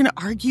this? We're going to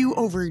argue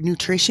over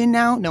nutrition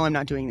now? No, I'm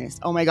not doing this.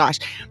 Oh my gosh.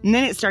 And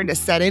then it started to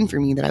set in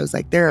for me that I was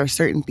like, there are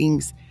certain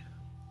things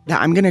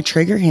that I'm going to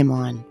trigger him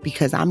on,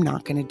 because I'm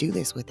not going to do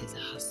this with his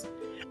ass.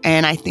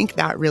 And I think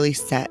that really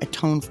set a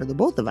tone for the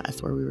both of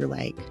us, where we were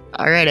like,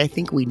 all right, I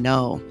think we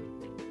know.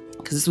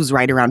 because this was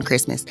right around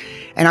Christmas.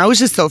 And I was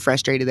just so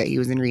frustrated that he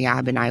was in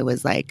rehab. And I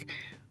was like,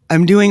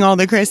 I'm doing all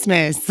the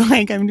Christmas.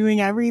 Like, I'm doing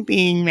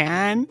everything,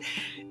 man.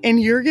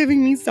 And you're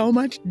giving me so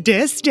much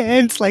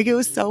distance. Like, it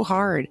was so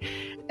hard.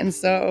 And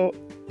so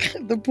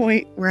the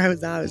point where I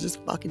was at, I was just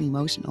fucking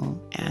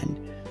emotional. And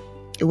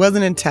it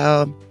wasn't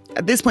until,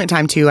 at this point in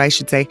time too, I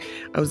should say,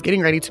 I was getting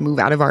ready to move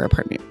out of our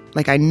apartment.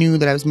 Like, I knew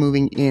that I was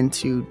moving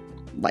into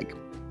like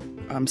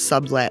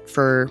sublet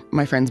for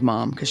my friend's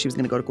mom because she was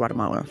going to go to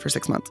Guatemala for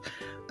 6 months.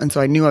 And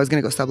so I knew I was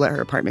going to go sublet her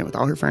apartment with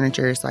all her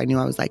furniture. So I knew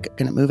I was like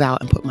going to move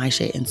out and put my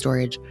shit in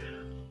storage.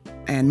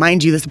 And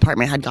mind you, this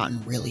apartment had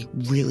gotten really,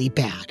 really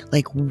bad,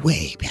 like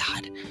way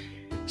bad.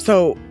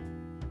 So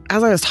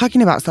as I was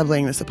talking about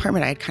subletting this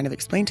apartment, I had kind of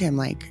explained to him,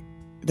 like,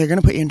 they're going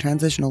to put you in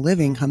transitional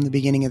living come the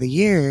beginning of the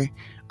year.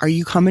 Are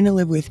you coming to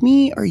live with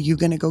me, or are you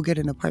going to go get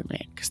an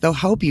apartment? Because they'll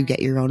help you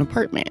get your own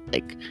apartment.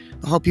 Like,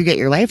 they'll help you get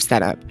your life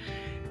set up.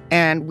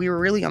 And we were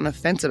really on the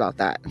fence about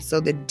that. So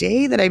the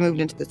day that I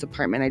moved into this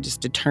apartment, I just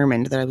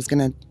determined that I was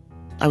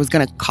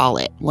gonna call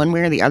it. One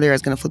way or the other, I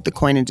was gonna flip the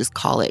coin and just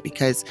call it,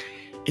 because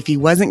if he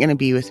wasn't gonna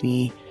be with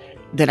me,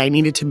 that I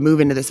needed to move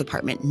into this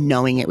apartment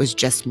knowing it was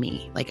just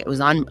me. Like, it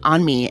was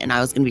on me, and I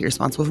was gonna be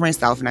responsible for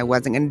myself, and I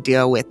wasn't gonna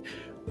deal with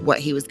what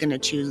he was gonna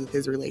choose with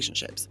his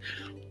relationships.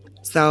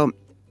 So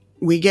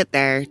we get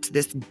there to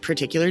this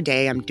particular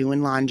day. I'm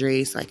doing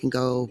laundry so I can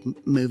go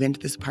move into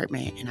this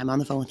apartment, and I'm on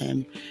the phone with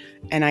him.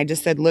 And I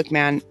just said, look,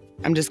 man,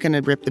 I'm just going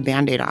to rip the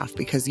Band-Aid off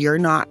because you're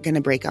not going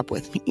to break up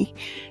with me.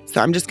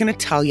 So I'm just going to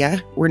tell you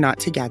we're not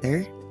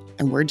together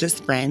and we're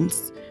just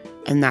friends.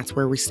 And that's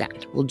where we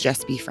stand. We'll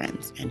just be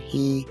friends. And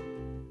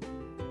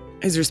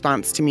his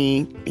response to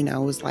me,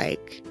 was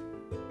like,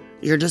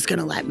 you're just going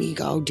to let me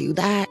go do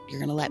that? You're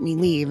going to let me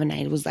leave? And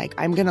I was like,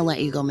 I'm going to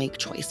let you go make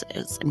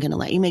choices. I'm going to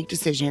let you make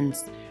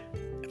decisions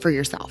for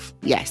yourself.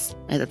 Yes,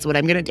 that's what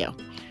I'm going to do.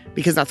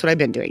 Because that's what I've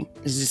been doing,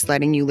 is just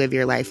letting you live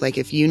your life. Like,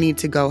 if you need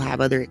to go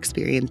have other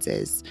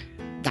experiences,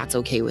 that's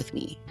okay with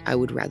me. I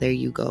would rather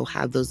you go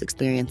have those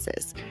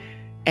experiences.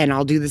 And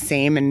I'll do the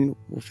same, and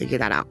we'll figure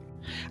that out.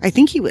 I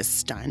think he was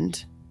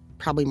stunned,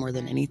 probably more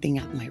than anything,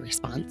 at my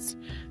response.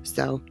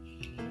 So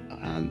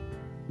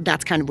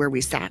that's kind of where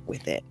we sat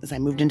with it. As I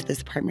moved into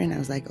this apartment, I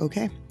was like,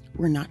 okay,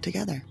 we're not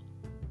together.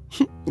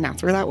 And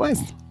that's where that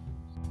was.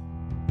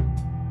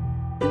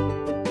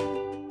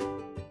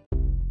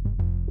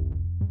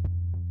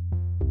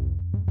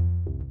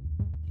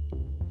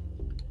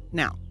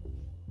 Now,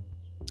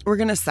 we're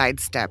going to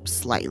sidestep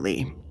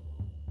slightly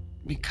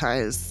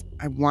because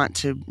I want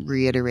to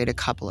reiterate a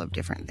couple of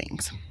different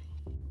things.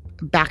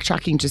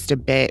 Backtracking just a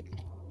bit,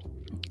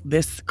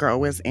 this girl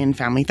was in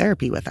family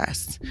therapy with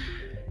us.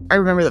 I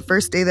remember the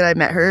first day that I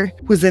met her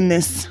was in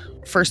this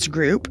first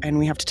group, and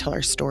we have to tell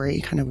our story,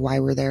 kind of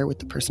why we're there with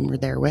the person we're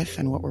there with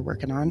and what we're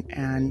working on.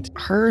 And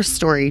her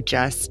story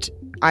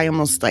I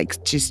almost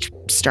just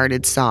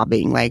started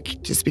sobbing,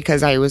 just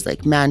because I was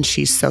like, man,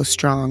 she's so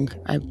strong.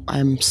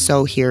 I'm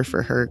so here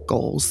for her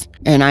goals,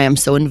 and I am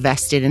so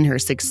invested in her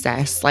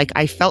success. Like,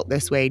 I felt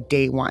this way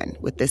day one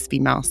with this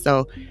female.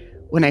 So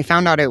when I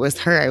found out it was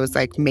her, I was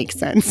like, makes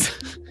sense.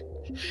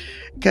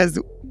 Because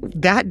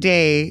that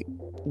day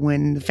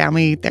when the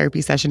family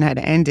therapy session had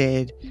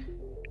ended,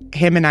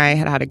 him and I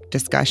had a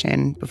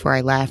discussion before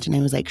I left, and I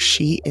was like,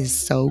 she is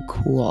so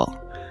cool.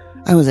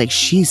 I was like,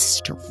 she's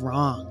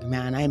strong,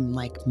 man. I'm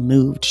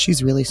moved.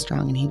 She's really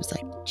strong. And he was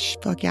like,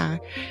 fuck yeah.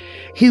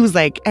 He was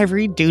like,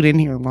 every dude in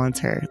here wants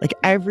her.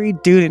 Every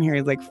dude in here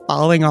is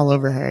falling all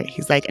over her.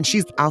 He's like, and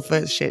she's alpha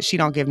as shit. She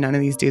don't give none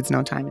of these dudes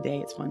no time of day.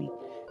 It's funny.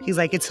 He's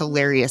like, it's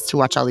hilarious to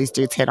watch all these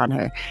dudes hit on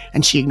her,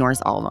 and she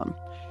ignores all of them.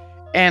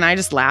 And I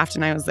just laughed,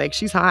 and I was like,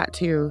 she's hot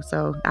too,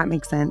 so that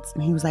makes sense.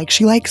 And he was like,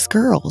 she likes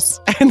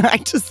girls. And I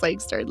just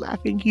started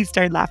laughing. He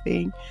started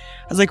laughing.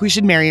 I was like, we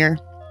should marry her.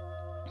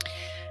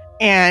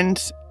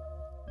 And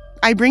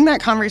I bring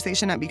that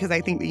conversation up because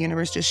I think the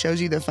universe just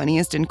shows you the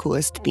funniest and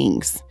coolest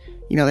things.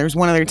 There was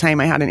one other time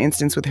I had an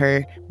instance with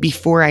her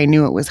before I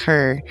knew it was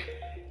her.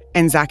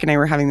 And Zach and I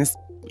were having this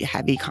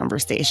heavy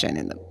conversation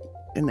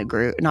in the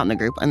group, not in the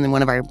group, and then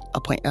one of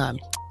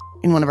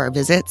our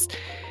visits.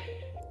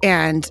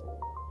 And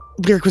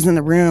Lyric was in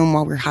the room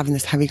while we were having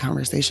this heavy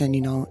conversation,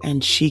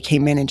 and she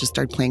came in and just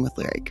started playing with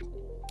Lyric.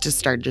 Just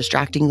started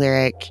distracting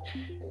Lyric.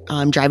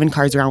 Driving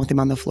cars around with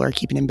him on the floor,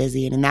 keeping him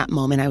busy. And in that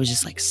moment, I was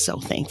just so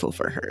thankful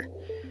for her.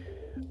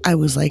 I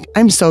was like,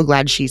 I'm so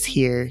glad she's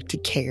here to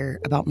care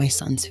about my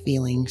son's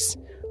feelings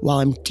while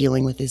I'm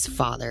dealing with his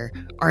father,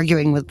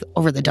 arguing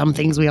over the dumb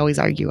things we always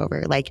argue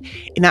over.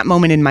 In that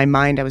moment in my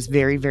mind, I was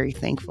very, very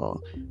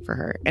thankful for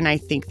her. And I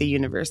think the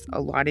universe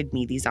allotted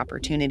me these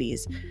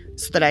opportunities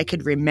so that I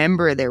could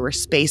remember there were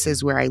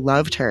spaces where I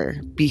loved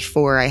her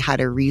before I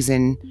had a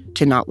reason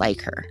to not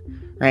like her,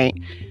 right?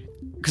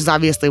 Because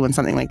obviously when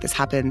something like this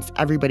happens,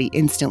 everybody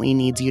instantly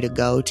needs you to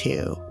go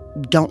to,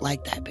 don't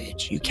like that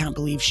bitch. You can't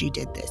believe she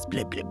did this,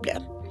 blah, blah, blah.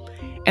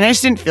 And I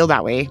just didn't feel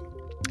that way.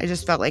 I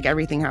just felt like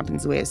everything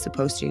happens the way it's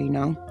supposed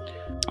to,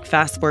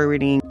 Fast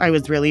forwarding, I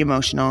was really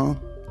emotional.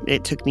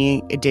 It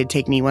did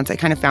take me, once I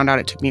kind of found out,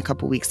 it took me a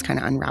couple weeks to kind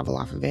of unravel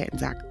off of it. And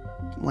Zach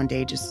one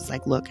day just was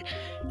like, look,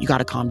 you got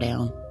to calm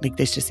down. Like,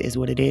 this just is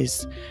what it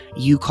is.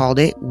 You called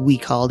it. We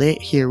called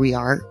it. Here we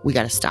are. We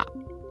got to stop.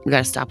 We got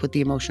to stop with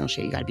the emotional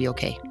shit. You got to be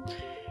okay.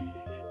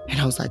 And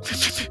I was like,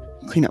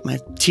 clean up my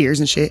tears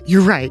and shit.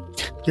 You're right.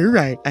 You're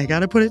right. I got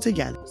to put it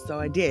together. So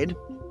I did.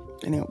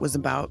 And it was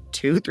about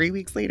 2-3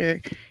 weeks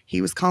later,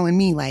 he was calling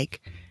me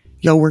like,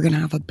 yo, we're going to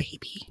have a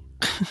baby.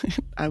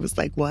 I was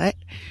like, what?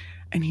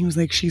 And he was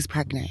like, she's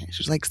pregnant.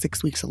 She was like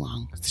 6 weeks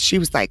along. She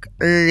was like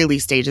early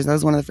stages. I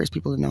was one of the first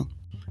people to know,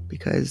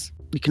 because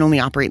you can only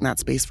operate in that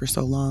space for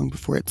so long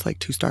before it's like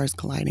two stars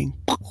colliding.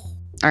 All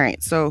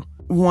right. So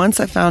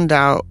once I found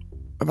out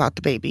about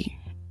the baby,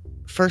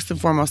 first and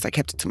foremost, I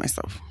kept it to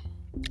myself.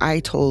 I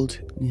told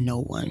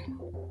no one.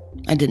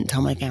 I didn't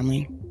tell my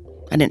family.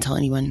 I didn't tell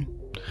anyone,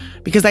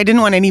 because I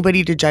didn't want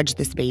anybody to judge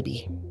this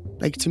baby.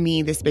 Like, to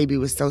me, this baby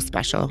was so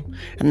special,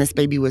 and this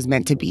baby was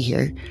meant to be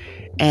here.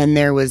 And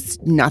there was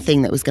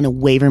nothing that was going to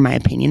waver my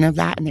opinion of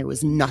that. And there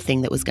was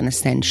nothing that was going to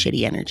send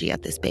shitty energy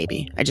at this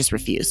baby. I just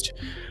refused.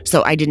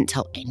 So I didn't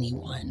tell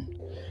anyone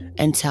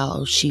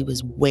until she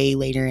was way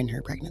later in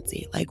her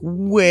pregnancy, like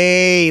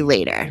way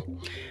later,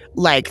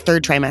 like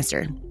third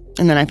trimester.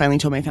 And then I finally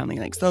told my family,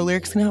 like, so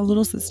Lyric's gonna have a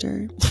little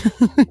sister.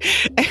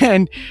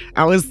 And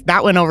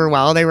that went over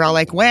well. They were all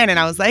like, when? And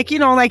I was like,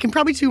 like in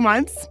probably 2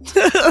 months.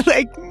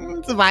 Like,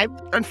 it's a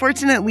vibe.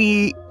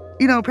 Unfortunately,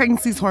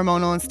 pregnancy's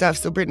hormonal and stuff.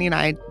 So Brittany and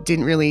I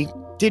didn't really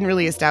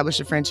establish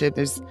a friendship.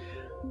 There's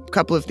a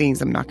couple of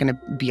things I'm not going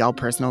to be all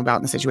personal about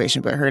in the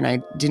situation, but her and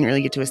I didn't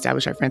really get to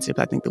establish our friendship,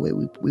 I think, the way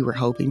we were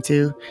hoping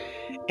to.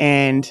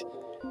 And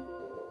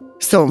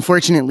so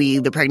unfortunately,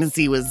 the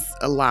pregnancy was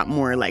a lot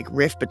more like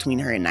rift between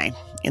her and I,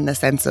 in the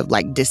sense of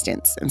like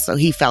distance. And so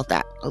he felt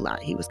that a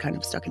lot. He was kind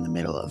of stuck in the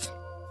middle of,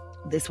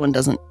 this one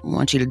doesn't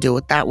want you to deal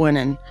with that one,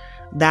 and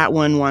that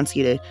one wants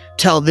you to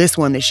tell this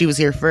one that she was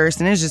here first.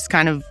 And it's just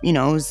kind of, it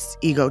was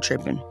ego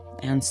tripping.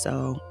 And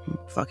so I'm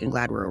fucking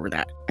glad we're over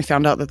that. I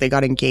found out that they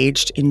got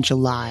engaged in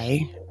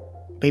July.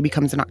 Baby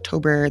comes in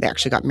October. They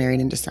actually got married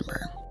in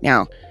December.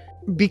 Now,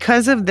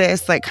 because of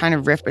this like kind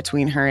of rift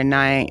between her and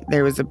I,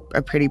 there was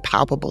a pretty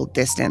palpable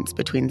distance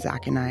between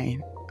Zach and I.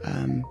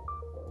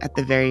 At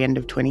the very end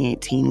of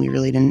 2018, we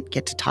really didn't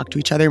get to talk to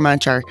each other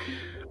much. Our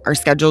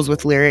schedules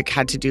with Lyric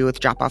had to do with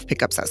drop-off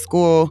pickups at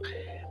school.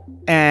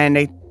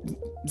 And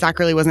Zach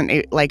really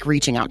wasn't like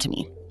reaching out to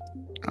me.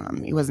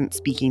 He wasn't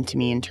speaking to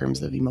me in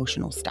terms of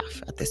emotional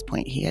stuff at this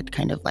point. He had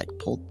kind of like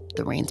pulled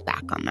the reins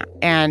back on that.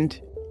 And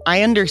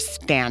I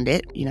understand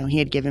it. He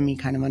had given me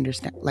kind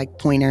of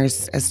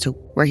pointers as to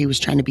where he was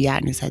trying to be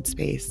at in his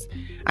headspace.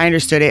 I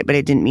understood it, but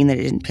it didn't mean that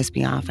it didn't piss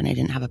me off and I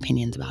didn't have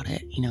opinions about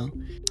it,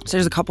 So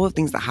there's a couple of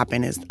things that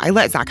happen is I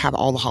let Zach have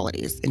all the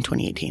holidays in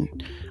 2018.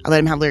 I let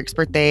him have Lyric's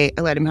birthday.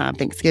 I let him have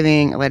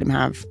Thanksgiving. I let him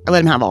have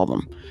all of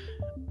them.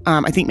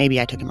 I think maybe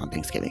I took him on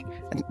Thanksgiving,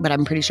 but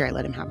I'm pretty sure I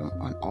let him have them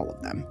on all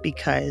of them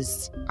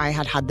because I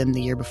had them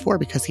the year before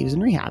because he was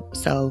in rehab.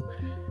 So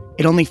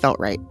it only felt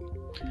right.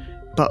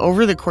 But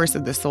over the course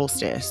of the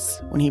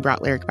solstice, when he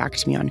brought Lyric back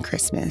to me on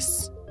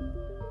Christmas,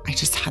 I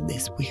just had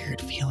this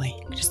weird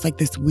feeling, just like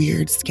this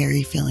weird,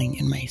 scary feeling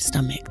in my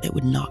stomach that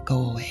would not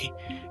go away.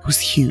 It was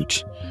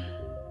huge.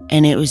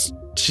 And it was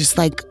just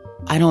like,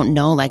 I don't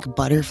know, like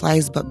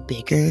butterflies, but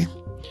bigger.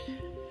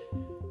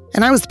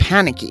 And I was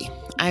panicky.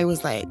 I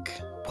was like,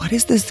 what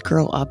is this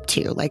girl up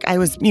to? Like, I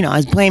was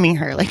blaming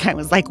her. Like, I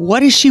was like,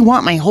 what does she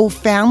want? My whole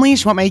family?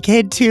 She want my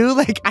kid too?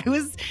 Like, I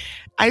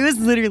was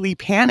literally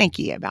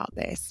panicky about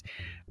this.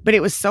 But it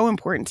was so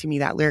important to me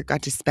that Lyric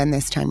got to spend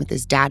this time with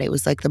his dad. It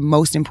was like the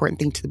most important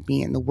thing to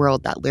me in the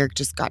world that Lyric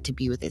just got to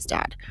be with his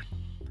dad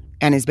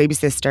and his baby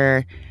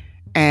sister.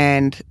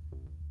 And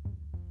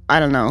I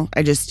don't know.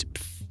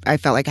 I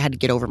felt like I had to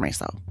get over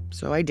myself.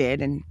 So I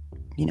did. And,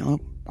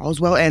 all's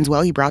well ends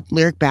well. He brought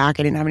Lyric back.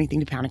 I didn't have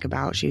anything to panic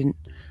about. She didn't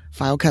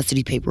file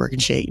custody paperwork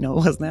and shit. It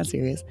wasn't that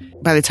serious.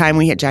 By the time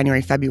we hit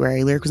January,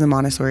 February, Lyric was in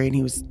Montessori and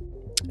he was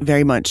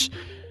very much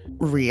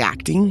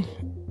reacting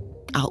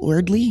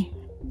outwardly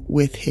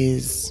with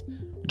his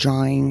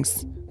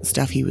drawings,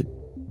 stuff he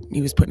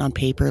was putting on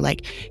paper.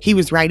 Like, he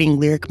was writing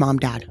Lyric Mom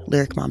Dad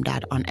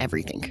on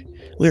everything.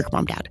 Lyric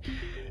Mom Dad.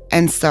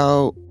 And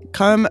so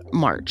come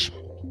March,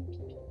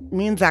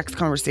 me and Zach's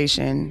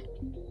conversation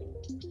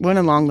went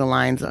along the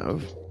lines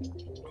of,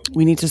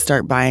 we need to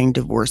start buying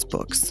divorce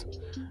books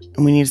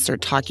and we need to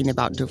start talking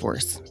about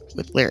divorce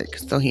with Lyric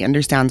so he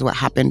understands what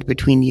happened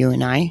between you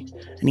and I,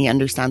 and he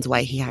understands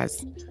why he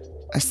has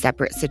a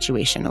separate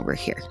situation over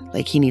here.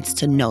 Like, he needs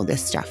to know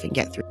this stuff and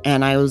get through.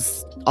 And I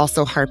was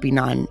also harping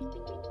on,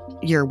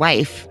 your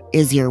wife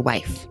is your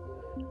wife.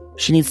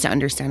 She needs to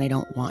understand I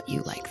don't want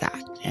you like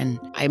that. And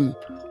I'm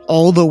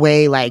all the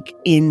way like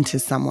into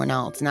someone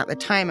else. And at the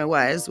time I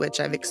was,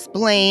 which I've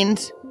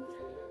explained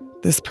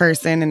this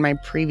person in my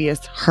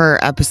previous Her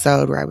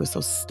episode where I was so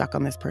stuck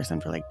on this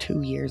person for like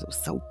 2 years. It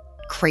was so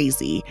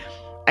crazy.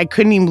 I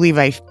couldn't even believe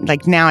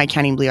now I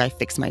can't even believe I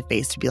fixed my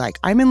face to be like,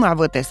 I'm in love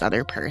with this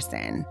other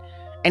person.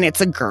 And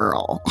it's a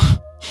girl.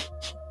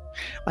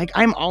 Like,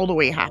 I'm all the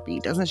way happy.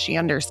 Doesn't she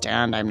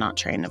understand I'm not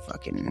trying to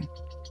fucking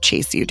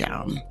chase you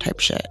down type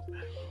shit?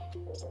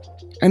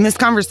 And this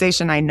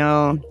conversation, I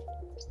know,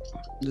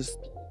 just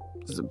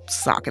was a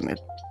sock in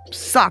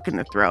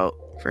the throat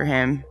for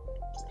him.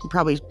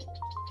 Probably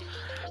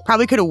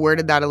could have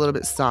worded that a little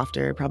bit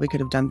softer. Probably could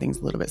have done things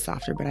a little bit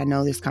softer. But I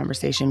know this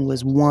conversation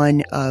was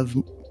one of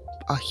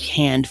a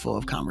handful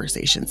of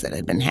conversations that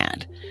had been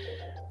had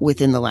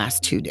within the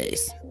last 2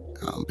 days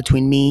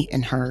between me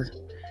and her,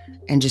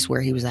 and just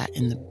where he was at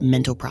in the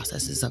mental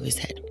processes of his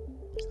head.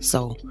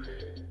 So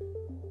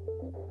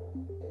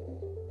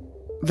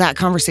that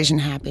conversation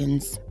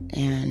happens,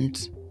 and,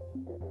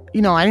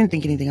 you know, I didn't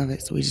think anything of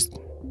it. So we just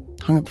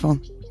hung up the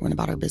phone, went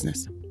about our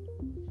business.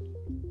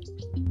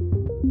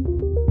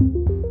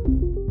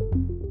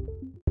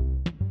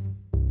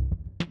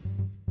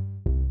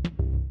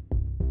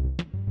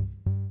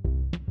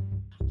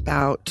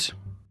 About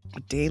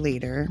a day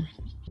later,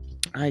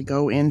 I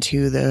go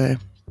into the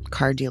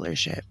car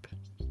dealership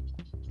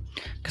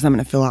because I'm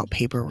going to fill out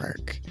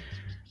paperwork,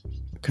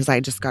 because I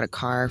just got a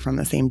car from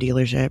the same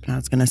dealership, and I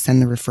was going to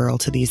send the referral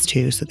to these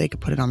two so they could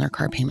put it on their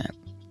car payment.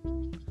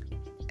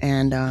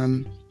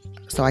 And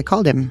so I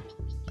called him,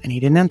 and he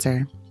didn't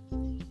answer.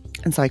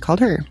 And so I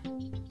called her,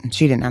 and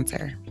she didn't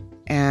answer.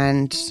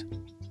 And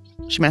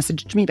she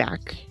messaged me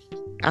back,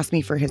 asked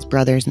me for his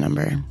brother's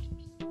number.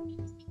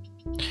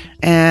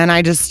 And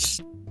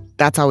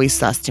that's always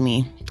sus to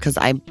me, because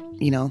I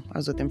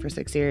was with him for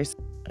 6 years.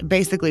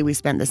 Basically, we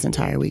spent this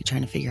entire week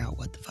trying to figure out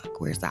what the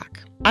fuck, where's Zach?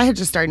 I had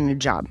just started a new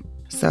job.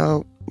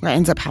 So what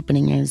ends up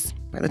happening is,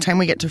 by the time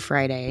we get to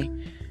Friday,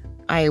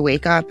 I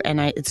wake up and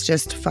it's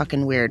just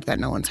fucking weird that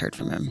no one's heard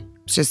from him.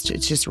 It's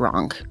just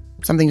wrong.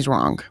 Something's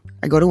wrong.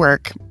 I go to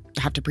work,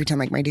 I have to pretend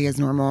like my day is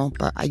normal,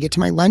 but I get to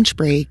my lunch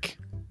break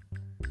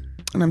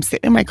and I'm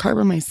sitting in my car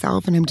by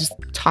myself, and I'm just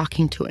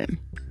talking to him.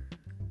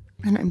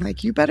 And I'm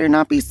like, you better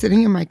not be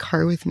sitting in my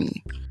car with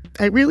me.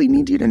 I really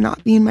need you to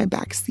not be in my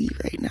back seat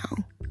right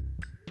now.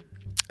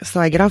 So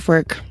I get off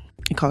work,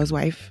 I call his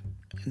wife,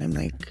 and I'm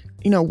like,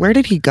 where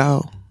did he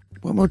go?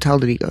 What motel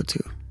did he go to?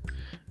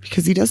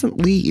 Because he doesn't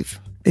leave.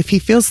 If he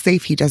feels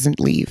safe, he doesn't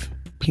leave.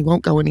 He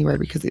won't go anywhere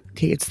because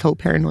he gets so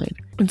paranoid.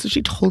 And so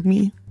she told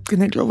me,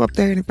 and I drove up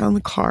there and I found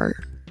the car.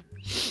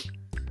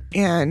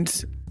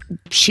 And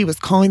she was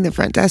calling the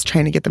front desk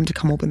trying to get them to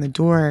come open the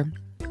door.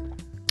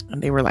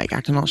 And they were like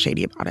acting all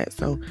shady about it.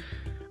 So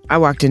I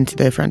walked into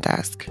the front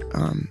desk.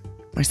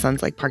 My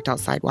son's like parked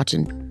outside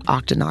watching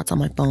Octonauts on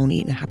my phone,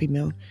 eating a Happy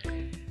Meal.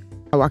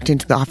 I walked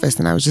into the office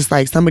and I was just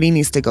like, somebody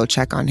needs to go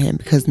check on him,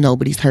 because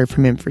nobody's heard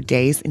from him for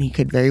days, and he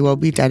could very well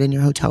be dead in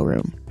your hotel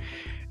room.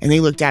 And they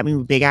looked at me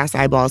with big ass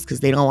eyeballs, because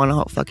they don't want a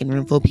whole fucking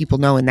room full of people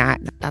knowing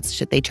that's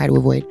shit they try to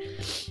avoid.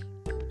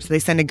 So they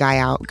send a guy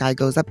out. Guy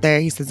goes up there.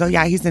 He says, oh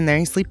yeah, he's in there.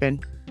 He's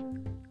sleeping.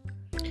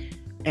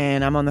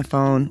 And I'm on the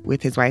phone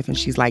with his wife, and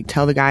she's like,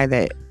 tell the guy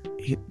that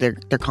they're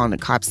calling the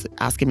cops.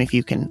 Ask him if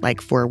you can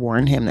like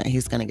forewarn him that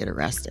he's gonna get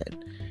arrested.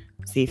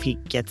 See if he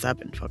gets up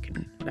and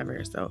fucking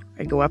whatever. So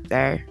I go up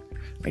there,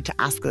 right, to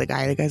ask the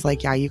guy. The guy's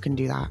like, yeah, you can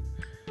do that.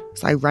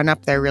 So I run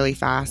up there really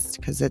fast,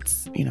 because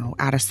it's,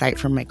 out of sight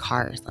from my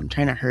car. So I'm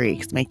trying to hurry,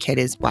 because my kid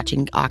is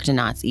watching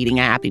Octonauts, eating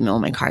a Happy Meal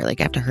in my car.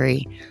 Like, I have to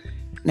hurry.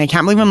 And I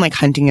can't believe I'm like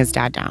hunting his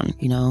dad down,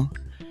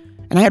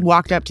 And I had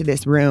walked up to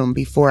this room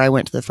before I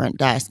went to the front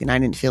desk, and I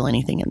didn't feel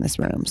anything in this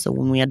room. So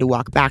when we had to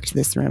walk back to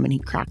this room and he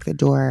cracked the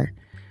door,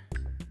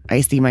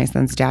 I see my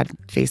son's dad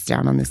face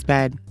down on this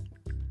bed,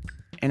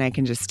 and I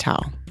can just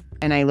tell.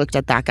 And I looked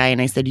at that guy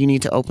and I said, you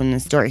need to open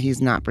this door. He's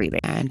not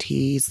breathing. And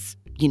he's,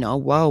 whoa,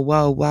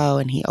 whoa, whoa.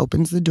 And he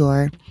opens the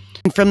door.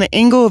 And from the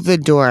angle of the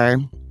door,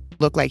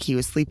 looked like he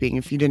was sleeping.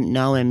 If you didn't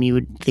know him, you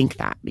would think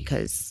that,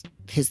 because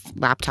his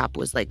laptop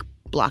was like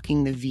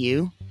blocking the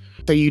view.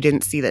 So you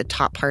didn't see the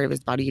top part of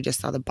his body, you just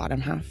saw the bottom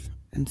half.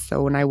 And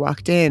so when I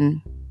walked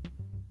in,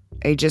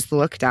 I just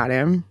looked at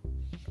him,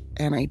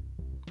 and I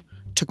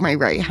took my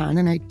right hand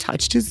and I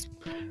touched his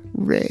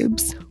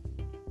ribs.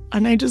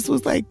 And I just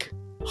was like,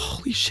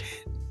 holy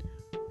shit,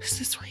 is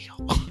this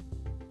real?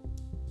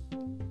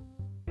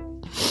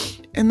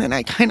 And then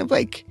I kind of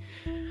like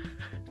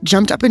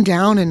jumped up and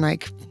down and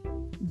like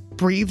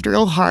breathed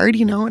real hard,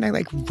 and I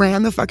like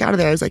ran the fuck out of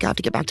there. I was like, I have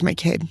to get back to my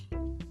kid. I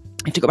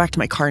have to go back to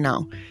my car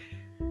now.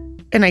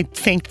 And I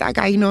thanked that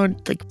guy,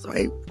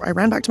 so I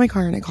ran back to my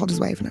car and I called his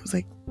wife and I was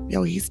like,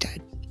 yo, he's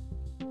dead.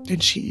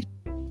 And she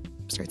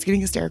starts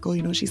getting hysterical,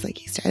 she's like,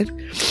 he's dead.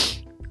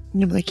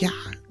 And I'm like, yeah.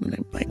 And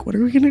I'm like, what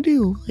are we going to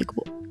do? Like,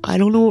 well, I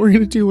don't know what we're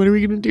going to do. What are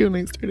we going to do? And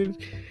I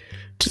started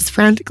just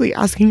frantically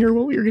asking her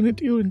what we were going to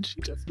do. And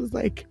she just was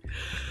like,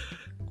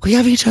 we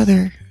have each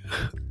other.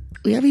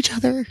 We have each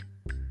other.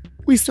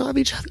 We still have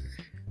each other.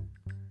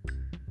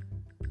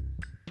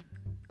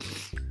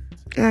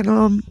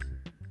 And,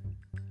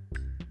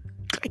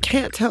 I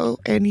can't tell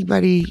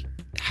anybody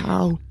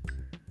how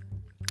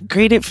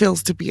great it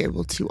feels to be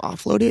able to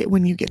offload it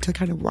when you get to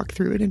kind of walk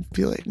through it and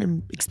feel it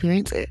and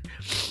experience it.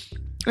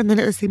 And then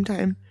at the same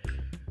time,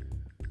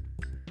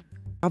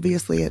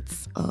 obviously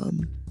it's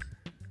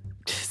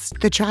just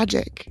the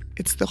tragic.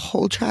 It's the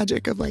whole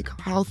tragic of like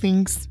how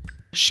things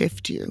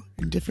shift you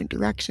in different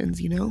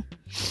directions,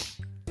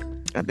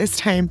 At this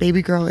time,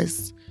 baby girl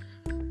is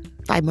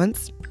 5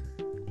 months.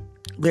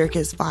 Lyric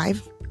is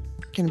 5,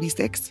 gonna be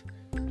 6.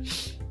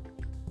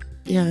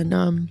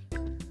 And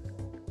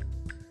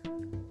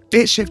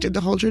it shifted the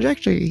whole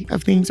trajectory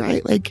of things,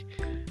 right? Like,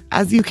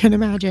 as you can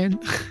imagine.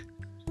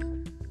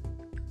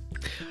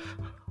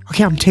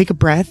 Okay, I'm gonna take a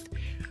breath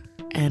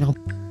and I'll.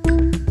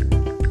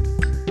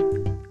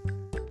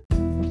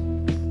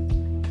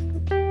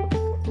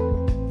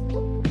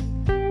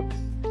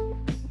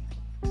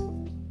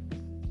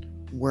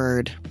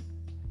 Word.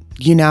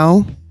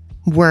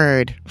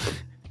 Word.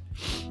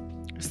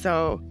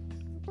 So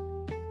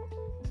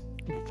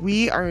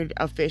we are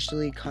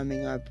officially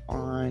coming up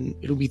on,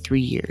 it'll be 3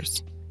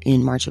 years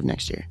in March of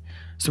next year.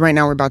 So right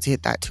now we're about to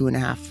hit that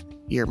 2.5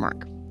 year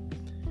mark.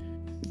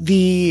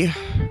 The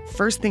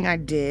first thing I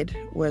did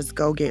was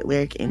go get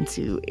Lyric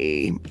into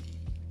a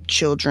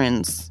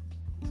children's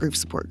grief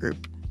support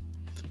group.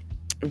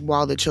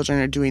 While the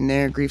children are doing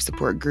their grief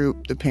support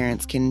group, the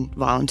parents can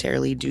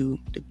voluntarily do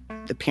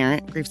the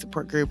parent grief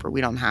support group, or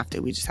we don't have to.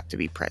 We just have to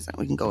be present.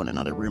 We can go in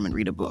another room and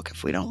read a book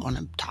if we don't want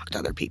to talk to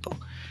other people.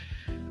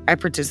 I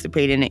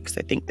participate in it because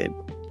I think that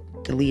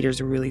the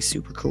leaders are really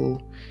super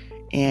cool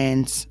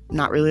and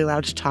not really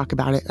allowed to talk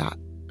about it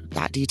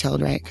that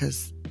detailed, right?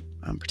 Because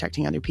I'm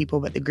protecting other people.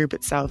 But the group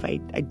itself, I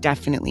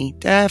definitely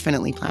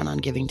plan on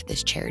giving to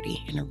this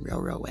charity in a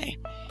real way.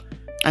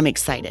 I'm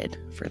excited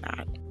for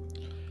that.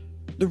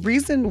 The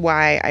reason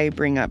why I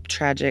bring up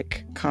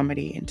tragic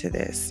comedy into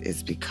this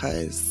is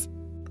because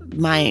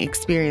my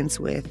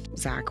experience with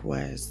Zach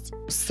was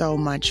so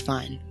much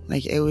fun.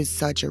 Like, it was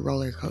such a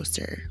roller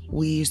coaster.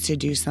 We used to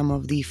do some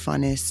of the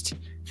funnest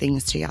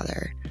things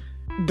together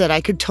that I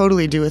could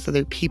totally do with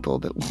other people,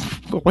 but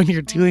when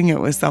you're doing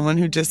it with someone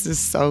who just is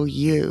so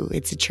you,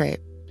 it's a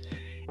trip.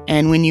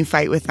 And when you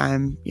fight with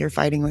them, you're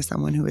fighting with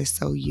someone who is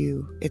so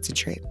you, it's a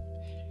trip.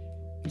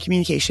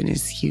 Communication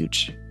is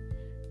huge.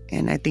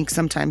 And I think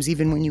sometimes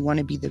even when you want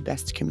to be the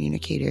best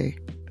communicator,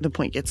 the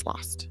point gets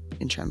lost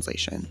in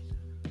translation.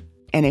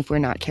 And if we're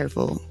not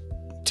careful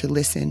to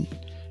listen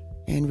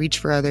and reach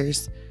for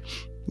others,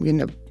 we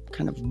end up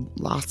kind of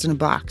lost in a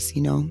box,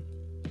 you know?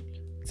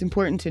 It's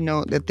important to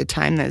note that the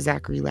time that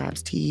Zach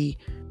relapsed, he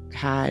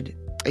had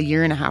 1.5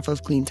 years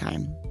of clean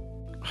time.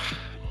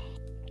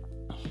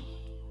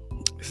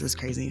 This is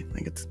crazy.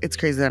 Like, it's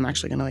crazy that I'm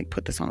actually gonna like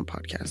put this on a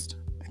podcast,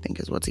 I think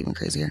is what's even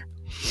crazier.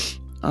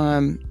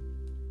 So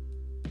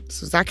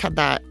Zach had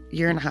that 1.5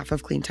 years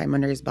of clean time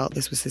under his belt.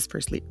 This was his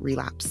first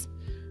relapse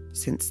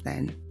since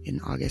then,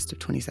 in August of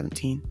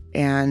 2017.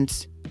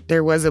 And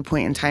there was a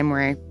point in time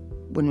where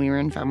when we were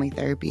in family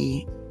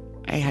therapy,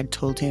 I had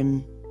told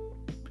him,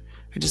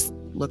 I just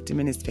looked him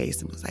in his face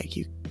and was like,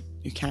 you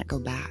can't go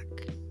back.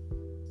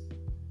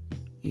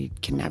 You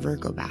can never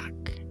go back.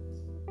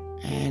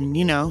 And,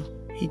 you know,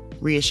 he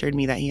reassured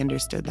me that he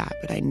understood that,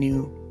 but I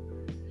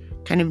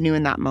kind of knew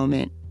in that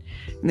moment.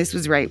 And this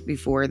was right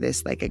before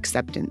this like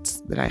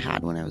acceptance that I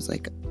had, when I was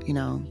like, you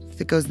know,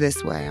 if it goes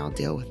this way, I'll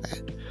deal with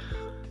it.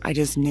 I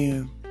just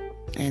knew.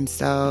 And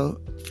so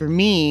for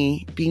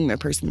me, being the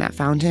person that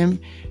found him,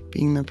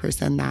 being the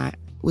person that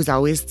was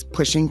always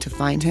pushing to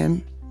find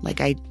him,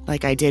 like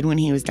I did when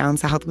he was down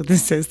south with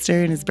his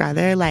sister and his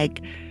brother, like,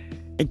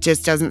 it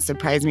just doesn't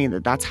surprise me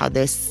that that's how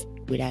this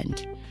would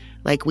end.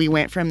 Like, we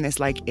went from this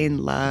like in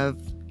love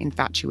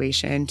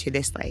infatuation to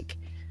this like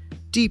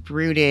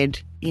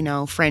deep-rooted, you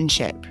know,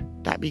 friendship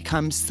that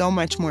becomes so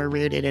much more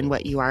rooted in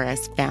what you are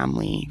as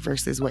family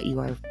versus what you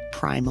are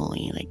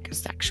primally, like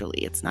sexually.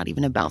 It's not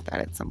even about that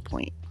at some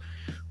point.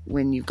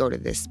 When you go to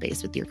this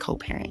space with your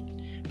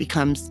co-parent,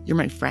 becomes, you're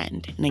my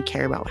friend and I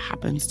care about what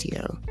happens to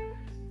you.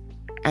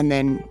 And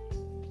then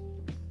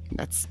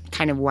that's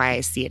kind of why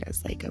I see it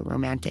as like a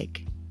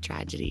romantic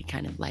tragedy,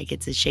 kind of like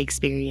it's a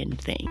Shakespearean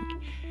thing.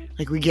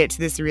 Like, we get to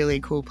this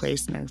really cool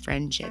place in our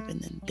friendship and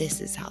then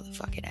this is how the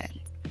fuck it ends.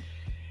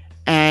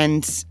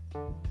 And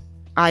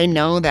I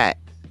know that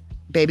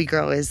baby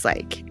girl is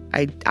like,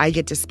 I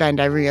get to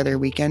spend every other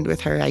weekend with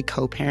her. I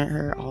co-parent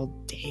her all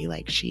day.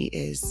 Like, she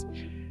is,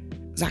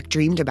 Zach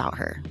dreamed about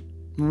her.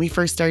 When we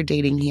first started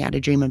dating, he had a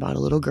dream about a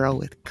little girl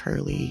with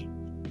curly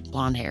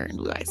blonde hair and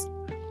blue eyes.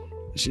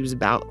 She was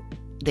about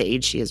the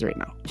age she is right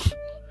now.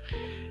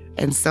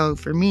 And so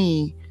for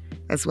me,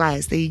 that's why I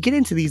say you get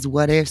into these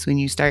what ifs when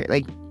you start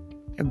like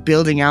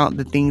building out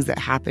the things that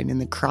happen in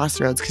the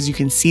crossroads, because you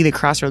can see the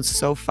crossroads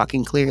so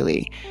fucking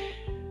clearly.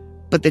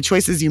 But the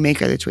choices you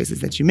make are the choices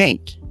that you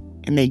make,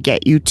 and they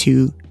get you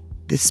to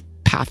this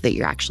path that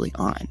you're actually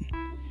on.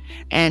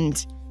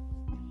 And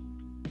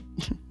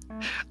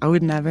I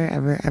would never,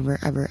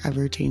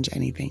 ever change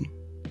anything,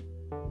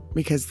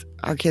 because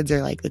our kids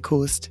are like the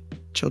coolest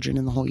children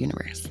in the whole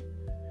universe.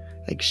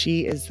 Like,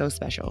 she is so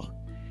special,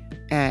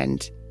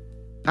 and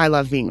I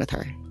love being with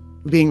her.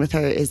 Being with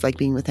her is like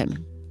being with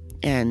him.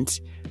 And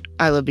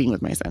I love being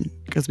with my son,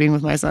 because being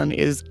with my son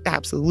is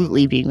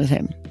absolutely being with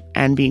him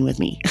and being with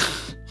me.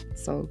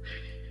 So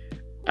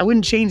I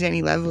wouldn't change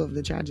any level of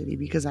the tragedy,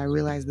 because I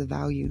realize the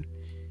value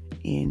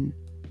in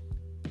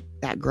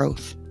that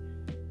growth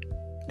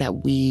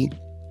that we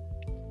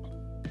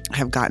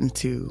have gotten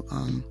to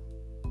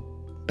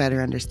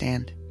better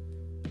understand,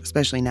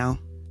 especially now.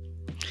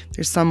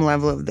 there's some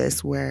level of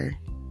this where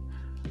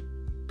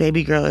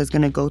baby girl is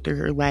going to go through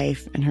her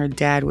life, and her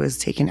dad was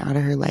taken out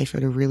of her life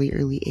at a really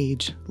early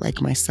age,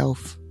 like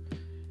myself.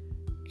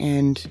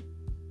 And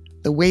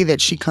the way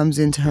that she comes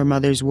into her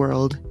mother's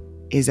world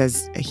is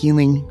as a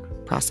healing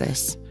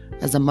process,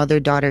 as a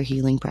mother-daughter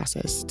healing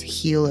process, to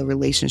heal a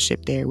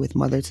relationship there with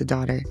mother to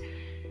daughter.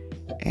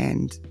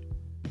 And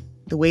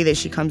the way that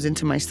she comes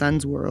into my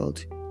son's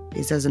world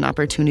is as an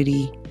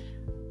opportunity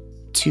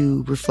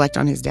to reflect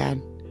on his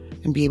dad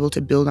and be able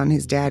to build on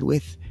his dad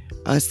with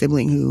a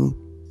sibling who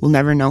will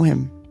never know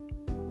him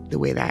the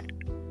way that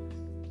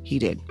he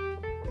did.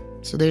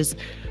 So there's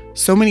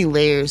so many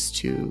layers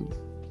to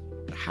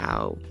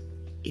how,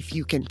 if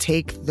you can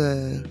take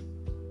the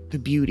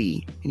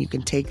beauty and you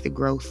can take the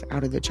growth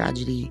out of the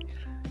tragedy,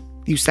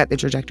 you set the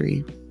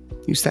trajectory,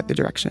 you set the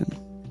direction.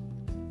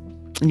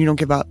 And you don't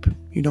give up.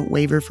 You don't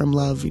waver from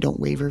love. You don't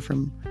waver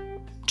from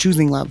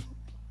choosing love,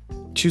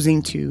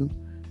 choosing to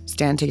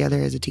stand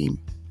together as a team.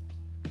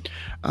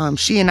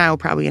 She and I will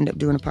probably end up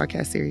doing a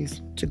podcast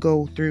series to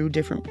go through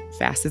different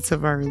facets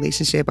of our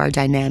relationship, our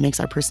dynamics,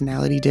 our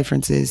personality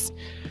differences,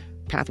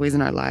 pathways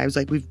in our lives.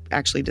 Like, we've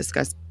actually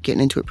discussed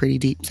getting into it pretty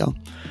deep. So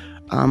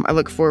I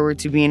look forward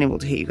to being able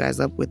to hit you guys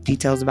up with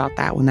details about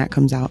that when that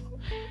comes out.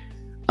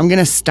 I'm going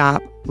to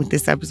stop with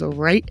this episode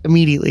right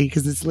immediately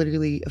because it's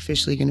literally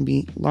officially going to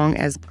be long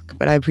as fuck,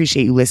 but I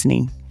appreciate you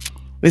listening.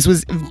 This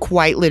was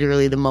quite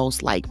literally the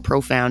most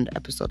profound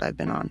episode I've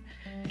been on,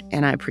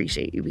 and I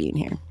appreciate you being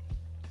here.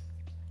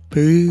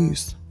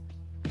 Peace.